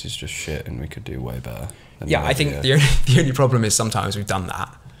like, this is just shit, and we could do way better. I think the only problem is sometimes we've done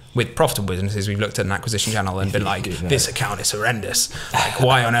that. With profitable businesses, we've looked at an acquisition channel and been like, this account is horrendous. Like,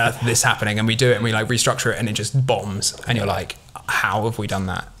 why on earth is this happening? And we do it and we like restructure it and it just bombs. And you're like, how have we done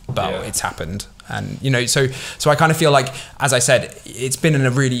that? But it's happened. And, so I kind of feel like, as I said, it's been in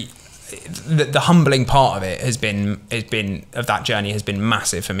a really, the humbling part of it has been of that journey has been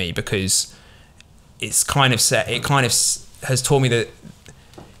massive for me, because it kind of has taught me that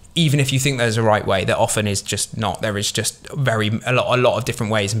even if you think there's a right way, there often is just not. There is just a lot of different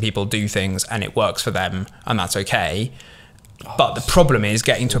ways, and people do things and it works for them, and that's okay. But the problem is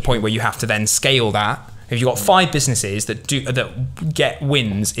getting to a point where you have to then scale that If you've got 5 businesses that get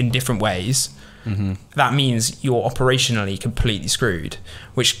wins in different ways, that means you're operationally completely screwed,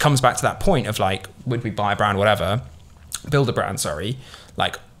 which comes back to that point of like, would we buy a brand, build a brand,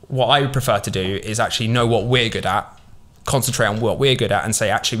 like what I would prefer to do is actually know what we're good at, concentrate on what we're good at, and say,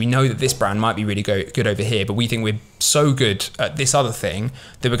 actually, we know that this brand might be really good over here, but we think we're so good at this other thing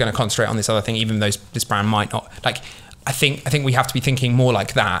that we're going to concentrate on this other thing, even though this brand might not. Like, I think we have to be thinking more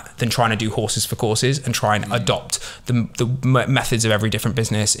like that than trying to do horses for courses and try and adopt the methods of every different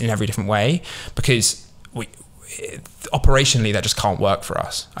business in every different way, because operationally that just can't work for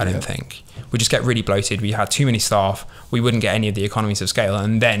us. I don't think. We just get really bloated. We had too many staff. We wouldn't get any of the economies of scale,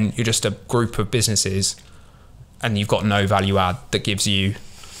 and then you're just a group of businesses, and you've got no value add that gives you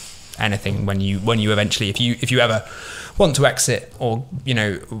anything when you eventually, if you ever want to exit or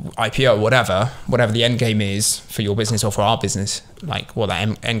IPO, whatever the end game is for your business or for our business, like what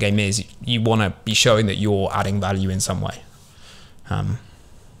that end game is, you want to be showing that you're adding value in some way. So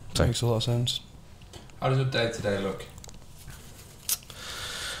makes a lot of sense. How does your day-to-day look?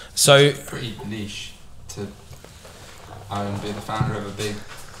 So it's pretty niche to be the founder of a big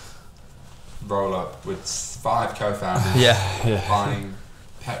roll-up with 5 co-founders buying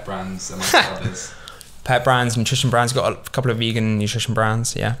pet brands amongst others. Pet brands, nutrition brands. Got a couple of vegan nutrition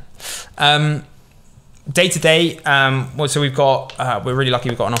brands. Yeah. Day to day. So we've got. We're really lucky.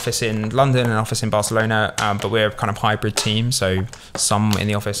 We've got an office in London and an office in Barcelona. But we're a kind of hybrid team. So some in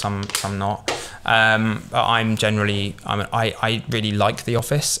the office, some not. But I really like the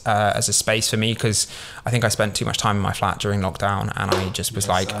office as a space for me, because I think I spent too much time in my flat during lockdown, and I just was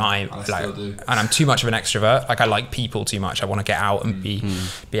and I'm too much of an extrovert. Like, I like people too much. I want to get out and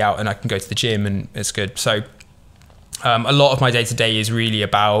be out, and I can go to the gym, and it's good. So a lot of my day to day is really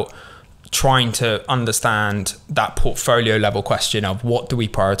about trying to understand that portfolio level question of what do we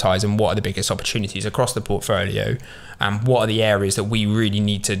prioritize and what are the biggest opportunities across the portfolio, and what are the areas that we really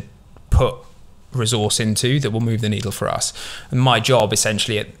need to put resource into that will move the needle for us. And my job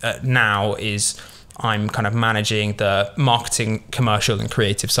essentially now is I'm kind of managing the marketing, commercial and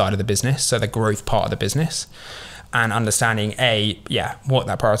creative side of the business, so the growth part of the business, and understanding what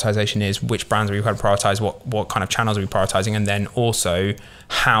that prioritization is, which brands are we going to prioritize, what kind of channels are we prioritizing, and then also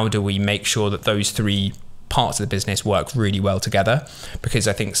how do we make sure that those 3 parts of the business work really well together. Because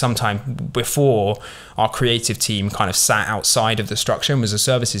I think sometime before, our creative team kind of sat outside of the structure and was a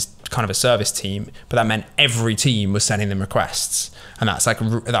service team, but that meant every team was sending them requests, and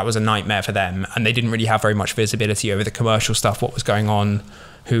that was a nightmare for them, and they didn't really have very much visibility over the commercial stuff, what was going on,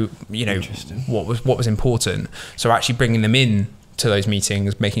 what was important. So actually bringing them in to those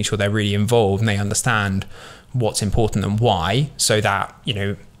meetings, making sure they're really involved and they understand what's important and why, so that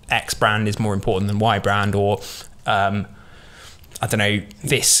X brand is more important than Y brand, or I don't know,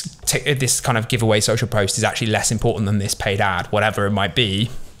 this kind of giveaway social post is actually less important than this paid ad, whatever it might be,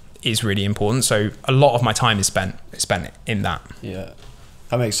 is really important. So a lot of my time is spent in that. Yeah,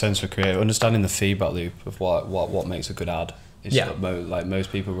 that makes sense for creative. Understanding the feedback loop of what makes a good ad. Like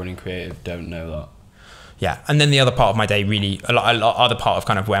most people running creative don't know that. Yeah, and then the other part of my day, really, other part of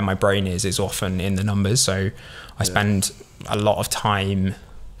kind of where my brain is often in the numbers. So I spend a lot of time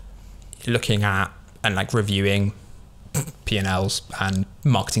looking at and like reviewing P&Ls and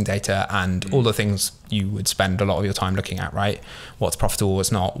marketing data and all the things you would spend a lot of your time looking at, right? What's profitable,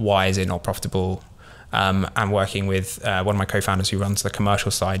 what's not, why is it not profitable? And working with one of my co-founders who runs the commercial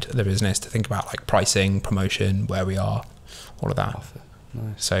side of the business to think about like pricing, promotion, where we are, all of that.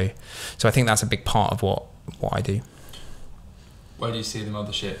 Nice. So I think that's a big part of what I do. Where do you see the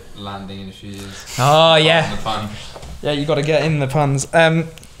mothership landing in a few years? Oh yeah. The pun. Yeah, you got to get in the puns.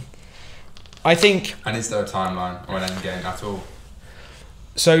 I think. And is there a timeline or an end game at all?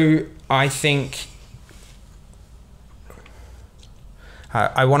 So I think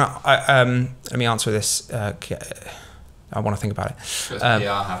I want to. Let me answer this. I want to think about it. Put a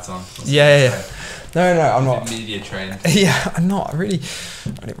PR hat on. Yeah. No, I'm not. Media trained. Yeah, I'm not. I really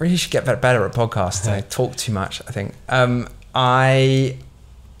should get better at podcasts. I talk too much, I think. I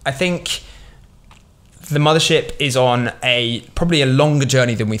think the mothership is on probably a longer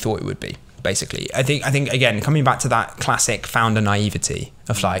journey than we thought it would be. Basically, I think again, coming back to that classic founder naivety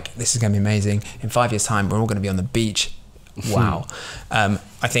of like, this is going to be amazing. In 5 years' time, we're all going to be on the beach. Wow. I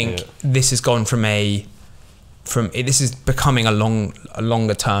think this has gone this is becoming a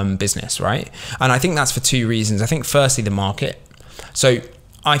longer term business, right? And I think that's for 2 reasons. I think firstly, the market. So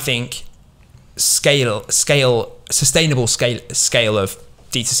I think sustainable scale of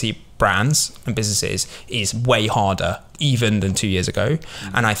D2C brands and businesses is way harder even than 2 years ago.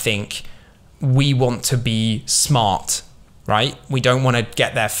 And I think we want to be smart right? We don't want to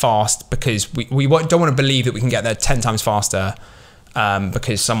get there fast because we don't want to believe that we can get there 10 times faster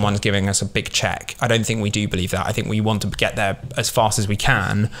because someone's giving us a big check. I don't think we do believe that. I think we want to get there as fast as we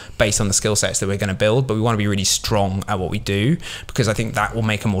can based on the skill sets that we're going to build, but we want to be really strong at what we do because I think that will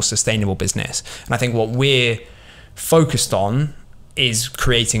make a more sustainable business. And I think what we're focused on is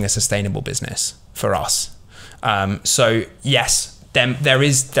creating a sustainable business for us. So yes,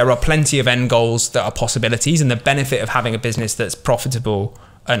 there are plenty of end goals that are possibilities, and the benefit of having a business that's profitable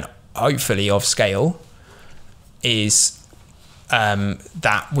and hopefully of scale is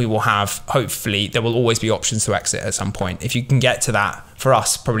that we will have, hopefully there will always be options to exit at some point. If you can get to that, for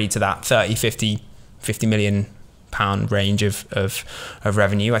us probably to that 30, 50 million pound range of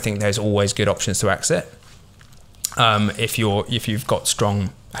revenue, I think there's always good options to exit if you've got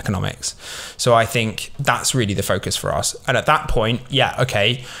strong economics. So I think that's really the focus for us. And at that point, yeah,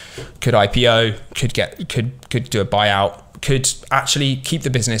 okay, could IPO, could do a buyout, could actually keep the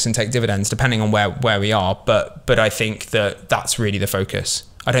business and take dividends depending on where we are. But I think that's really the focus.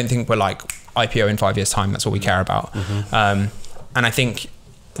 I don't think we're like IPO in 5 years time. That's all we care about. And I think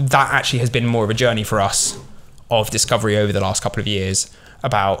that actually has been more of a journey for us of discovery over the last couple of years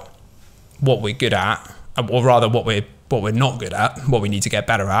about what we're good at, or rather what we're not good at, what we need to get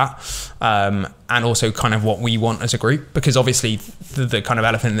better at, and also kind of what we want as a group. Because obviously the kind of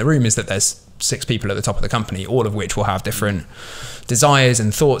elephant in the room is that there's 6 people at the top of the company, all of which will have different desires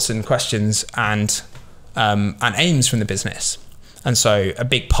and thoughts and questions and aims from the business. And so a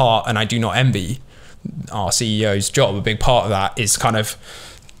big part, and I do not envy our CEO's job, a big part of that is kind of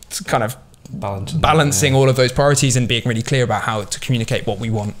balancing all of those priorities and being really clear about how to communicate what we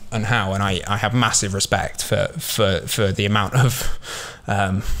want and how. And I have massive respect for the amount of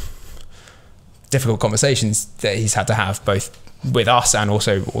difficult conversations that he's had to have both with us and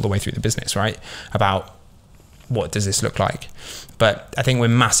also all the way through the business, right? About what does this look like? But I think we're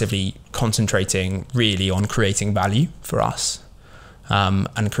massively concentrating really on creating value for us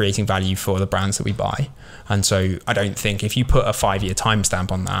and creating value for the brands that we buy. And so I don't think if you put a 5-year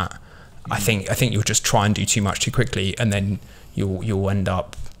timestamp on that, I think you'll just try and do too much too quickly, and then you'll end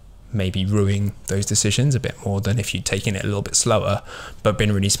up maybe ruining those decisions a bit more than if you'd taken it a little bit slower, but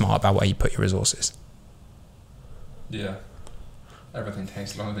been really smart about where you put your resources. Yeah, everything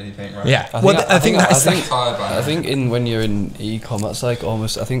takes longer than you think, right? Yeah, I think when you're in ecom, that's like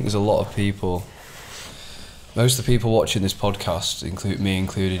almost. I think there's a lot of people. Most of the people watching this podcast, me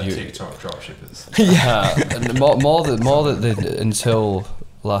included, you TikTok dropshippers. Yeah, and more that until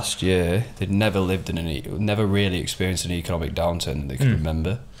last year, they'd never never really experienced an economic downturn that they could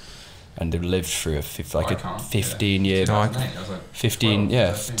remember, and they've lived through a 15 year, 10 to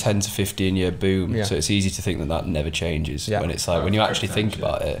 15 year boom. Yeah. So it's easy to think that never changes. Yeah. When it's like when you actually think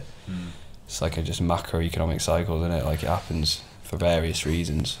about it, it's like a just macroeconomic cycle, isn't it? Like it happens for various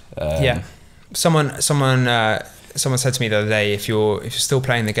reasons. Yeah. Someone said to me the other day, if you're still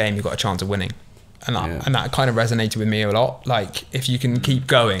playing the game, you've got a chance of winning. And that kind of resonated with me a lot. Like if you can keep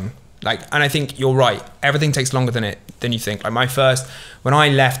going, and I think you're right. Everything takes longer than you think. Like when I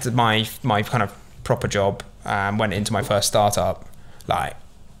left my kind of proper job, went into my first startup, like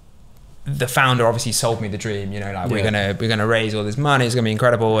the founder obviously sold me the dream. We're gonna raise all this money. It's gonna be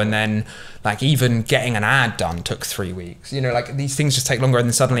incredible. And then like even getting an ad done took 3 weeks. Like these things just take longer. And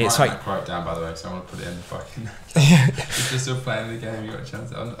then suddenly it's like quite down, by the way. So I want to put it in if I can. If you're still playing the game, you got a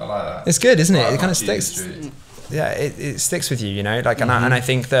chance. I like that. It's good, isn't it? It kind of sticks. Yeah, it sticks with you. And I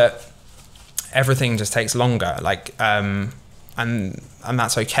think that everything just takes longer. And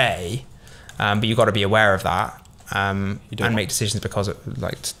that's okay. But you got to be aware of that. And make decisions because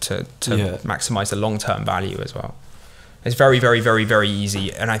to maximize the long-term value as well. It's very, very, very, very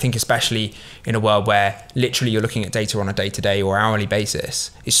easy. And I think especially in a world where literally you're looking at data on a day-to-day or hourly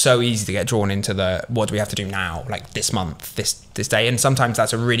basis, it's so easy to get drawn into what do we have to do now, like this month, this day. And sometimes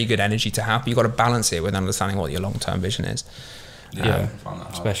that's a really good energy to have, but you've got to balance it with understanding what your long-term vision is. Yeah,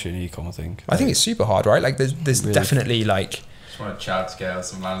 especially in ecom, I think. I think it's super hard, right? Like there's really definitely like... Just want to chat scale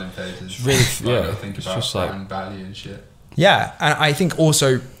some landing pages. Really, think about just brand value and shit. Yeah, and I think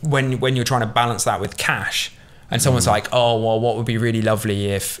also when you're trying to balance that with cash, and someone's like, oh well, what would be really lovely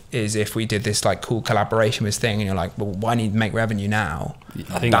if we did this like cool collaboration with thing, and you're like, well, why need to make revenue now?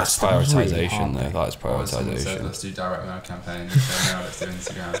 I think that's prioritization though. That's prioritization. Said, let's do direct mail campaigns. So now let's do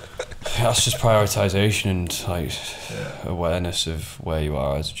Instagram. That's just prioritization and awareness of where you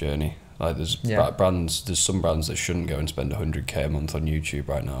are as a journey. Like there's some brands that shouldn't go and spend 100k a month on YouTube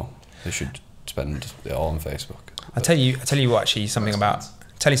right now. They should spend it all on Facebook. I'll tell you what actually something about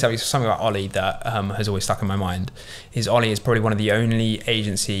Ollie that has always stuck in my mind is Ollie is probably one of the only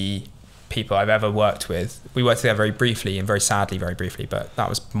agency people I've ever worked with. We worked together very briefly and very sadly, very briefly, but that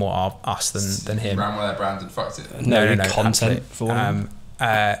was more us than him. Ran one of their brands and fucked it. No, content for one.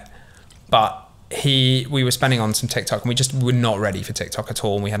 But we were spending on some TikTok, and we just were not ready for TikTok at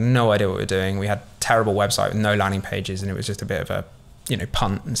all. And we had no idea what we were doing. We had a terrible website with no landing pages, and it was just a bit of a,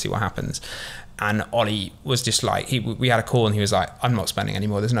 punt and see what happens. And Ollie was just like, we had a call, and he was like, I'm not spending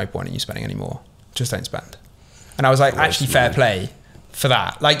anymore. There's no point in you spending anymore. Just don't spend. And I was like, actually, fair play for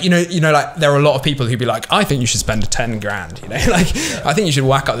that. Like, like there are a lot of people who'd be like, I think you should spend 10 grand, I think you should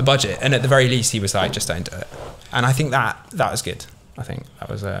whack up the budget. And at the very least, he was like, just don't do it. And I think that was good. I think that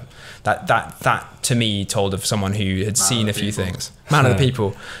was that to me told of someone who had seen a few things. Man of the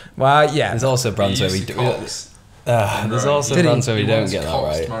people. Well, yeah. There's also brands where we do. There's also brands where we don't get that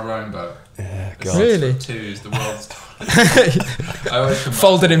right. My rowboat. Yeah, God. Really? Two is the world's.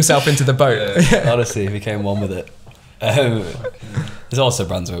 Folded himself into the boat. Yeah. Honestly, he became one with it. There's also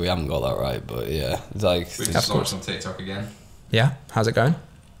brands where we haven't got that right, but yeah, it's like we just launched on TikTok again. Yeah, how's it going?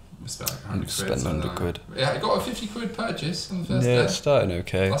 We spent like 100 quid. Spent 100 quid. Yeah, I got a 50 quid purchase on the first day. Yeah, it's starting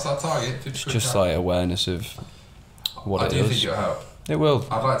okay. That's our target. 50 It's quid just target. like awareness of what I it do is. think it'll help. It will.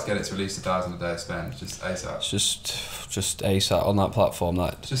 I'd like to get it to at least 1,000 a day spend, just ASAP. It's just ASAP on that platform.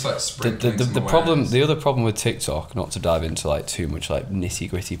 It's just like sprinkling some the problem. awareness. The other problem with TikTok, not to dive into like too much like nitty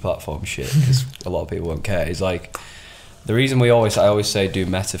gritty platform shit, because a lot of people won't care. Is like the reason I always say do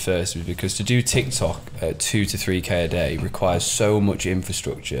Meta first is because to do TikTok at 2 to 3K a day requires so much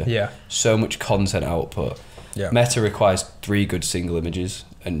infrastructure. Yeah. So much content output. Yeah. Meta requires 3 good single images,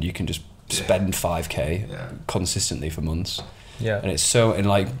 and you can just spend 5K consistently for months. Yeah. And it's and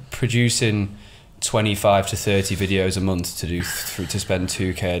like producing 25 to 30 videos a month to spend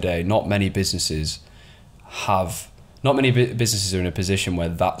 2K a day. Not many businesses are in a position where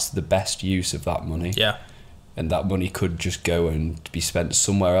that's the best use of that money. Yeah. And that money could just go and be spent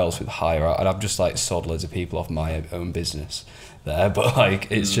somewhere else with higher. And I've just like sod loads of people off my own business there, but like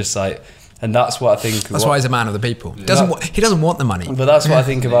it's just like, and that's what I think. That's why he's a man of the people. He doesn't want the money. But that's what I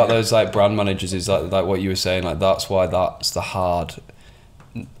think about those like brand managers is like what you were saying. Like that's why that's the hard.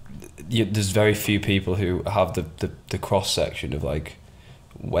 There's very few people who have the cross section of like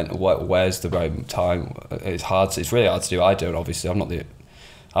where's the right time. It's hard. It's really hard to do. I don't obviously.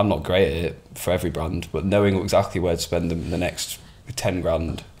 I'm not great at it for every brand, but knowing exactly where to spend the next 10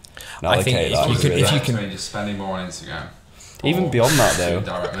 grand. I think if you can just spending more on Instagram. Even beyond that though,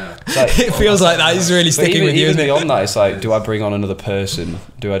 direct mail. Like, it feels like that is really sticking with you. Even beyond that, it's like, do I bring on another person?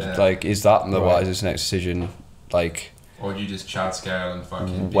 Do I like? Is that the wisest next decision? Like, or you just chat scale and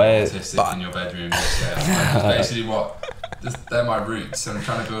fucking be autistic in your bedroom. That's basically they're my roots. And I'm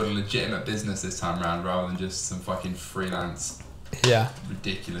trying to build a legitimate business this time around, rather than just some fucking freelance. Yeah.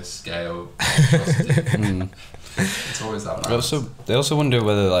 Ridiculous scale. It's always that balance. They also wonder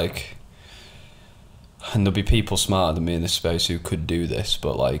whether like, and there'll be people smarter than me in this space who could do this,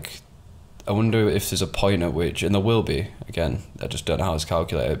 but like, I wonder if there's a point at which, and there will be, again, I just don't know how it's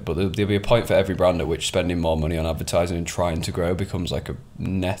calculated, but there'll be a point for every brand at which spending more money on advertising and trying to grow becomes like a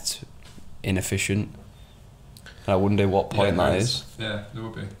net inefficient. And I wonder what point that is. Yeah, there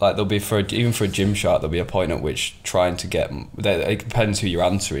will be. Like there'll be even for a Gymshark, there'll be a point at which trying to get. It depends who you're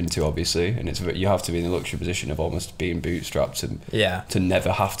answering to, obviously, and you have to be in the luxury position of almost being bootstrapped to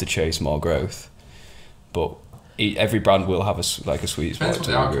never have to chase more growth. But every brand will have a sweet spot. Depends what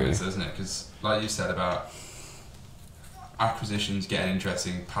the outcome is, doesn't it? Because like you said about acquisitions getting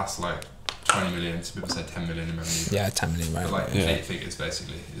interesting past like 20 million, some people said 10 million in revenue. Yeah, 10 million, right? But like 8 figures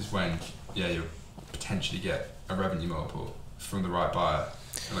basically is when you potentially get a revenue multiple from the right buyer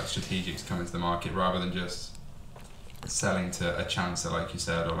and like strategics come into the market rather than just selling to a chancer like you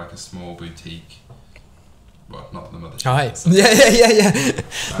said, or like a small boutique. Well, not the mother. Yeah.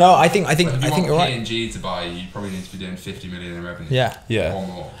 No, I think you're right. P&G to buy, you probably need to be doing 50 million in revenue. Yeah. Or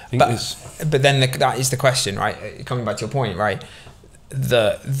more. But then that is the question, right? Coming back to your point, right?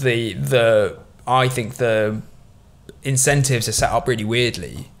 I think the incentives are set up really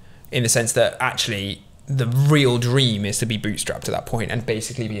weirdly, in the sense that actually the real dream is to be bootstrapped to that point and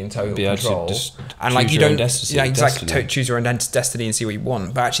basically be in total control. And like you don't, choose your own destiny and see what you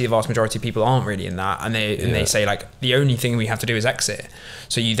want. But actually, the vast majority of people aren't really in that, and they say like the only thing we have to do is exit.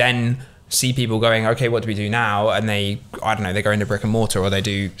 So you then see people going, okay, what do we do now? And they go into brick and mortar, or they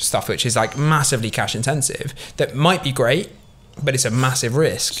do stuff which is like massively cash intensive. That might be great, but it's a massive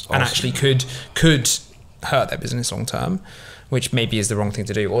risk and actually could hurt their business long term, which maybe is the wrong thing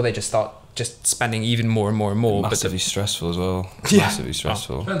to do. Or they just start spending even more and more and more. Massively stressful as well. Yeah. Massively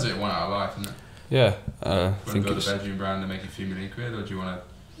stressful. Depends what you want out of life, isn't it? Yeah. I think build a bedroom brand and make a few million quid, or do you want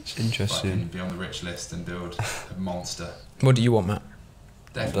to be on the rich list and build a monster? What do you want, Matt?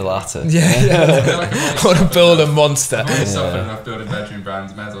 The latter. I want to build a monster. I've always suffered enough building bedroom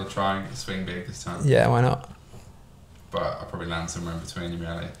brands. May as well try and swing big this time. Yeah, why not? But I'll probably land somewhere in between in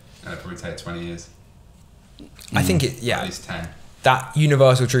reality, and it'll probably take 20 years. I think it. Yeah. At least 10. That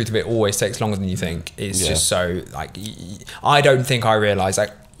universal truth of it always takes longer than you think is just so like. I don't think I realised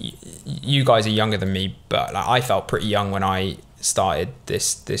like you guys are younger than me, but like, I felt pretty young when I started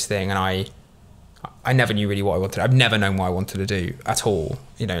this thing, and I never knew really what I wanted. I've never known what I wanted to do at all.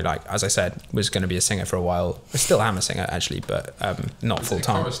 You know, like as I said, was going to be a singer for a while. I still am a singer actually, but not full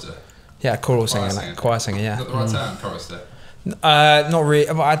time. Chorister? Yeah, choral singer, like choir singer. Yeah. Is that the right term, chorister? Not really.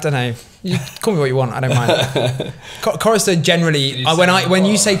 I don't know. You call me what you want. I don't mind. Chorister generally. When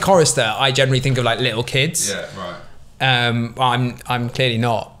you say chorister, I generally think of like little kids. Yeah, right. I'm clearly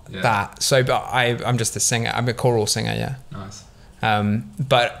not that. So, but I'm just a singer. I'm a choral singer. Yeah. Nice.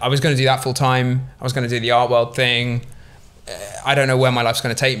 But I was going to do that full time. I was going to do the art world thing. I don't know where my life's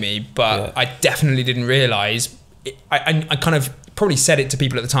going to take me, but I definitely didn't realize. I kind of probably said it to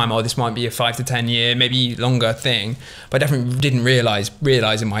people at the time. Oh, this might be a 5 to 10 year, maybe longer thing. But I definitely didn't realize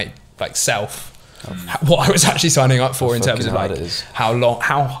in my like self what I was actually signing up for in terms of like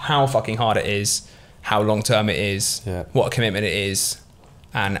how fucking hard it is, how long term it is, what a commitment it is,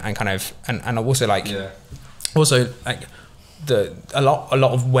 and also like a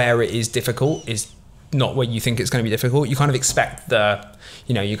lot of where it is difficult is not where you think it's going to be difficult. You kind of expect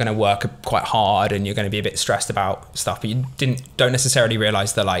you're going to work quite hard and you're going to be a bit stressed about stuff, but you don't necessarily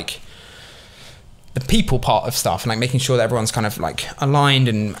realize the people part of stuff and like making sure that everyone's kind of like aligned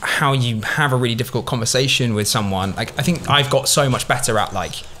and how you have a really difficult conversation with someone. Like I think I've got so much better at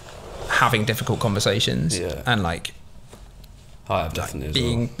like having difficult conversations and like I have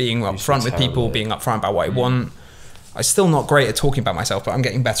definitely being upfront with people, being upfront about what I want. I'm still not great at talking about myself, but I'm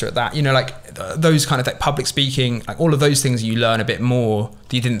getting better at that. You know, like those kind of like public speaking, like all of those things you learn a bit more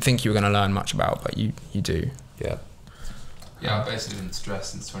that you didn't think you were going to learn much about, but you do. Yeah. Yeah, I've basically been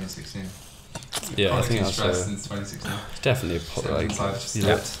stressed since 2016. Yeah, I think that's stressed since 2016. It's definitely I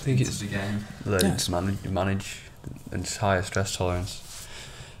think it's the game. Learning to manage and higher stress tolerance.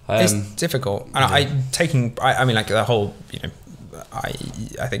 It's difficult, and I mean like the whole, you know,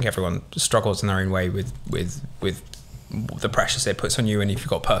 I think everyone struggles in their own way with the pressures it puts on you, and if you've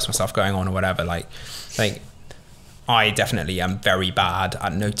got personal stuff going on or whatever. Like I definitely am very bad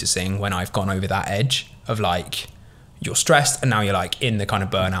at noticing when I've gone over that edge of like you're stressed and now you're like in the kind of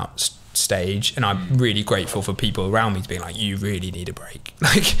burnout stage, and I'm really grateful for people around me to be like, you really need a break,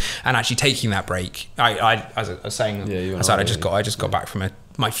 like, and actually taking that break. I as I was saying, I just got back from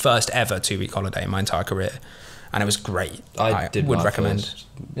my first ever 2-week holiday in my entire career, and it was great. I would recommend first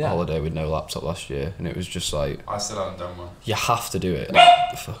holiday with no laptop last year, and it was just like I still haven't done one. You have to do it.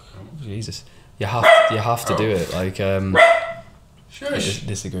 Fuck, Jesus, you have to do it. Like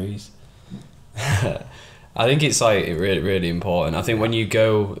disagrees. I think it's like really important. I think when you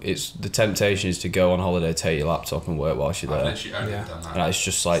go, it's the temptation is to go on holiday, take your laptop and work whilst you're there. I've literally only done that. And it's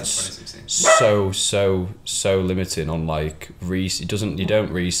just like so limiting on like you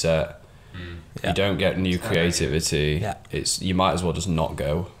don't reset. You don't get new creativity. You might as well just not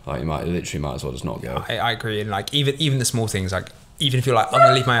go. Like you might as well just not go. I agree. And like even the small things, like even if you're like, I'm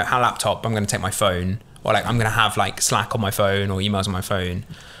gonna leave my laptop, I'm gonna take my phone, or like I'm gonna have like Slack on my phone or emails on my phone.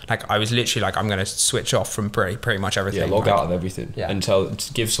 Like I was literally like, I'm gonna switch off from pretty much everything. Yeah, log out of everything. Yeah. And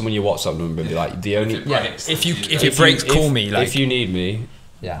give someone your WhatsApp number and be like, if it breaks, call me. Like if you need me,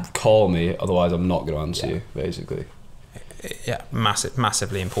 call me. Otherwise, I'm not gonna answer you. Basically. Yeah,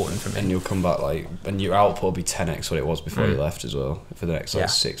 massively important for me. And you'll come back and your output will be 10x what it was before you left as well for the next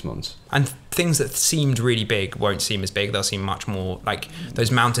 6 months. And things that seemed really big won't seem as big. They'll seem much more like those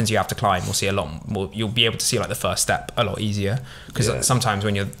mountains you have to climb. We'll see a lot more. You'll be able to see like the first step a lot easier, because sometimes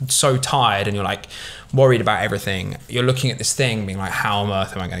when you're so tired and you're like worried about everything, you're looking at this thing being like, how on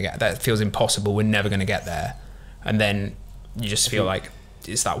earth am I going to get there? It feels impossible. We're never going to get there. And then you just feel like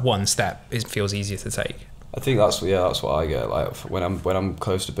it's that one step. It feels easier to take. I think that's what I get. Like when I'm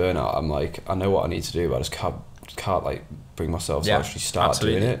close to burnout, I'm like, I know what I need to do, but I just can't like bring myself to actually start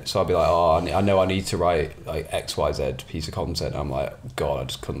doing it. So I'll be like, I know I need to write like XYZ piece of content. And I'm like, God, I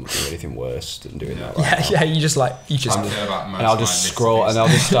just couldn't do anything worse than doing that. Right now. You just. And I'll just scroll, and I'll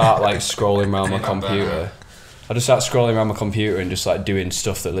just start like scrolling around my computer. I just start scrolling around my computer and just like doing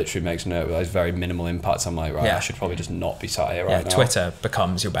stuff that literally makes very minimal impact. I'm like, I should probably just not be sat here right now. Twitter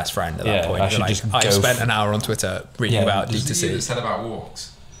becomes your best friend at that point. I spent an hour on Twitter reading about D2C. You said about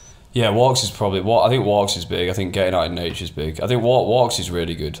walks. Yeah, walks is probably I think walks is big. I think getting out in nature is big. I think walks is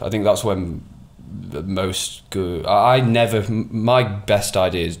really good. I think that's when the most good. My best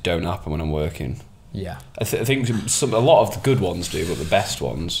ideas don't happen when I'm working. Yeah. I think a lot of the good ones do, but the best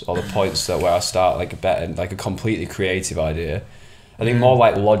ones are the points that where I start like a completely creative idea. I think more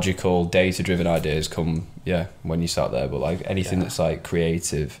like logical, data-driven ideas come, when you start there. But like anything that's like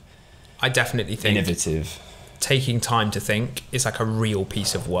creative, I definitely think innovative. Taking time to think is like a real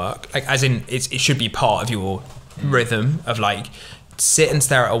piece of work. Like, as in, it should be part of your rhythm of like sit and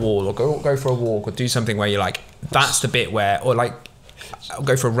stare at a wall, or go for a walk, or do something where you're like, that's the bit where, or like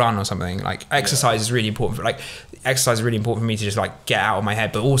go for a run or something. Like exercise is really important for me to just like get out of my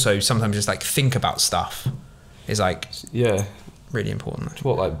head, but also sometimes just like think about stuff is like really important. It's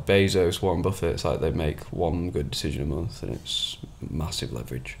what like Bezos, Warren Buffett, it's like they make one good decision a month and it's massive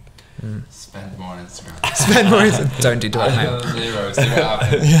leverage. Spend more on Instagram. Spend more on Instagram. Don't do direct mail. Zeros, see what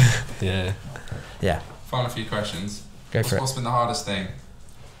happens. Yeah. Final few questions. Go for it. What's been the hardest thing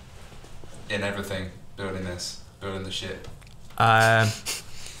in everything, building the ship? I'd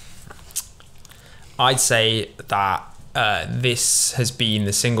say that this has been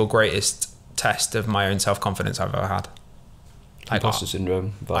the single greatest test of my own self-confidence I've ever had. Imposter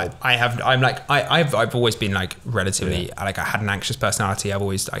syndrome vibe. I've always been like relatively like, I had an anxious personality. I've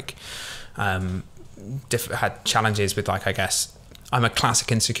always like had challenges with like, I guess I'm a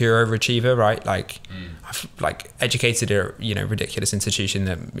classic insecure overachiever, right? Like I've like educated at a ridiculous institution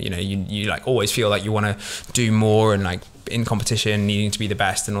that you like always feel like you want to do more, and like in competition needing to be the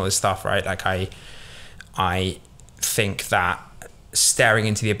best and all this stuff, right? Like I think that staring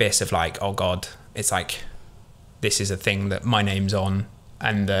into the abyss of like, oh God, it's like, this is a thing that my name's on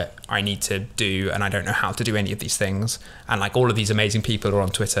and that I need to do, and I don't know how to do any of these things. And like all of these amazing people are on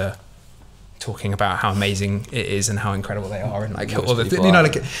Twitter talking about how amazing it is and how incredible they are, and like all the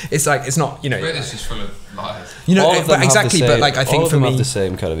like it's like, it's not, Twitter's just full of lies. But exactly, but like I think for me have the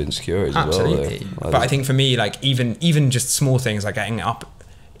same kind of insecurities absolutely as well. But I think for me, like even just small things like getting up,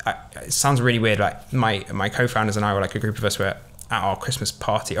 it sounds really weird, like my co-founders and I were like, a group of us were at our Christmas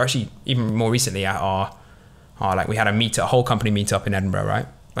party, or actually even more recently at our like we had a whole company meet up in Edinburgh, right?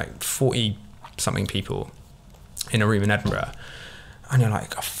 Like 40 something people in a room in Edinburgh, and you're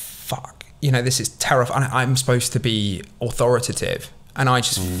like, oh, fuck, this is terrifying. I'm supposed to be authoritative, and I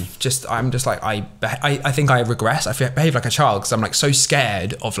I'm just like, I think I regress. I behave like a child because I'm like so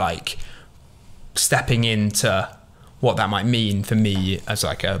scared of like stepping into what that might mean for me as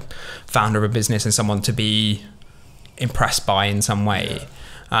like a founder of a business and someone to be impressed by in some way.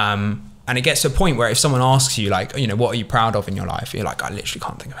 And it gets to a point where if someone asks you like, what are you proud of in your life? You're like, I literally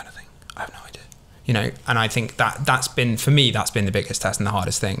can't think of anything. I have no idea. And I think that's been the biggest test and the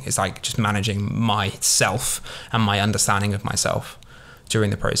hardest thing, is like just managing myself and my understanding of myself during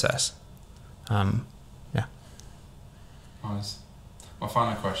the process. Nice. My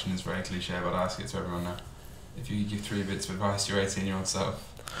final question is very cliche, but I ask it to everyone now. If you could give 3 bits of advice to your 18-year-old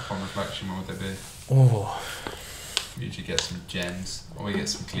self upon reflection, what would they be? Oh. We usually get some gems, or we get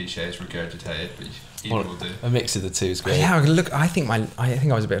some cliches regurgitated, but either will do. A mix of the two is great. Yeah, look, I think I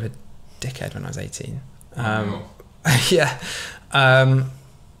was a bit of a dickhead when I was 18. Yeah.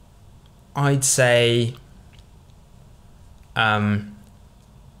 I'd say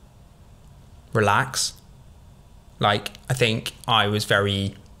relax. Like, I think I was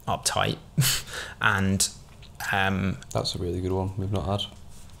very uptight and that's a really good one we've not had.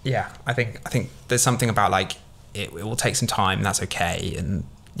 Yeah, I think there's something about like it will take some time, and that's okay, and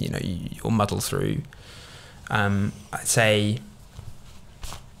you'll muddle through. I'd say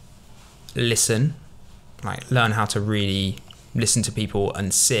listen, like learn how to really listen to people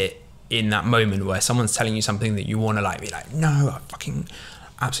and sit in that moment where someone's telling you something that you want to like be like, no, fucking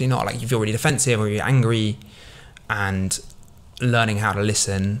absolutely not, like you feel really defensive or you're angry, and learning how to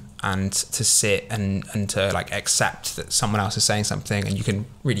listen and to sit and to like accept that someone else is saying something and you can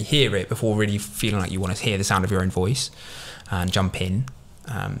really hear it before really feeling like you want to hear the sound of your own voice and jump in.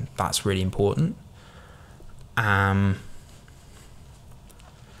 That's really important. Third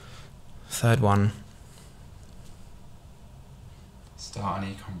one. Start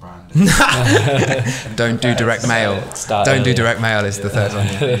an ecom brand. Don't do direct mail. Don't do direct mail is the third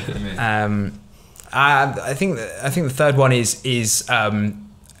one. I think the third one is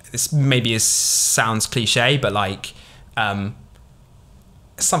this maybe sounds cliche, but like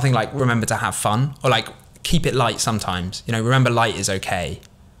something like remember to have fun, or like keep it light sometimes. Remember light is okay.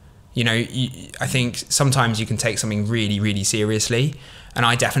 I think sometimes you can take something really, really seriously, and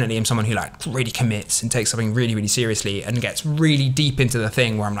I definitely am someone who like really commits and takes something really, really seriously and gets really deep into the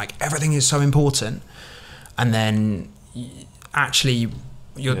thing where I'm like, everything is so important, and then actually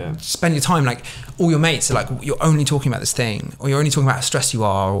spend your time like all your mates are like, you're only talking about this thing, or you're only talking about how stressed you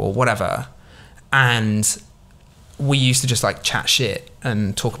are or whatever, and we used to just like chat shit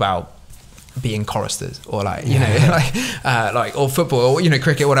and talk about being choristers or like, you know, like, or football or, you know,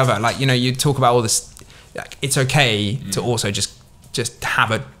 cricket, whatever. Like, you know, you talk about all this, like, it's okay to also just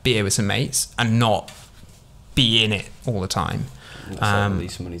have a beer with some mates and not be in it all the time. That's like the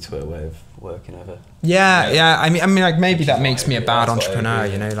least money Twitter way of working ever. Yeah. I mean, like maybe that makes me a bad entrepreneur,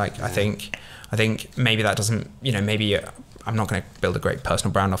 you know, like I think maybe that doesn't, you know, maybe I'm not going to build a great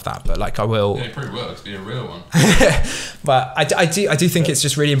personal brand off that, but like I will. Yeah, it probably works, be a real one. But I do think it's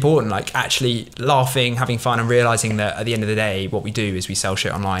just really important, like actually laughing, having fun, and realizing that at the end of the day, what we do is we sell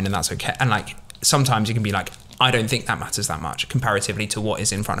shit online, and that's okay. And like sometimes you can be like, I don't think that matters that much comparatively to what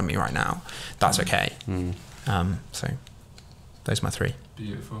is in front of me right now. That's okay. So those are my 3.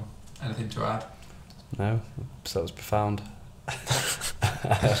 Beautiful. Anything to add? No, so that was profound.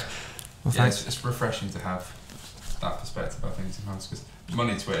 Well, yeah, it's refreshing to have that perspective, I think, sometimes, because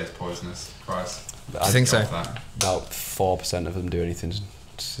money Twitter is poisonous. Christ. I think so. About 4% of them do anything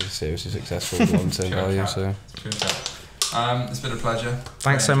seriously successful with long-term value. So. It's been a pleasure.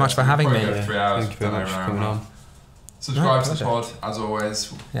 Thanks so much for having me. 3 hours. Thank you very much for coming on. Subscribe to the pod, as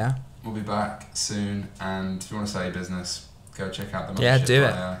always. Yeah. We'll be back soon, and if you want to start your business, go check out the Yeah, do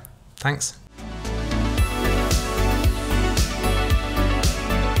it. Thanks.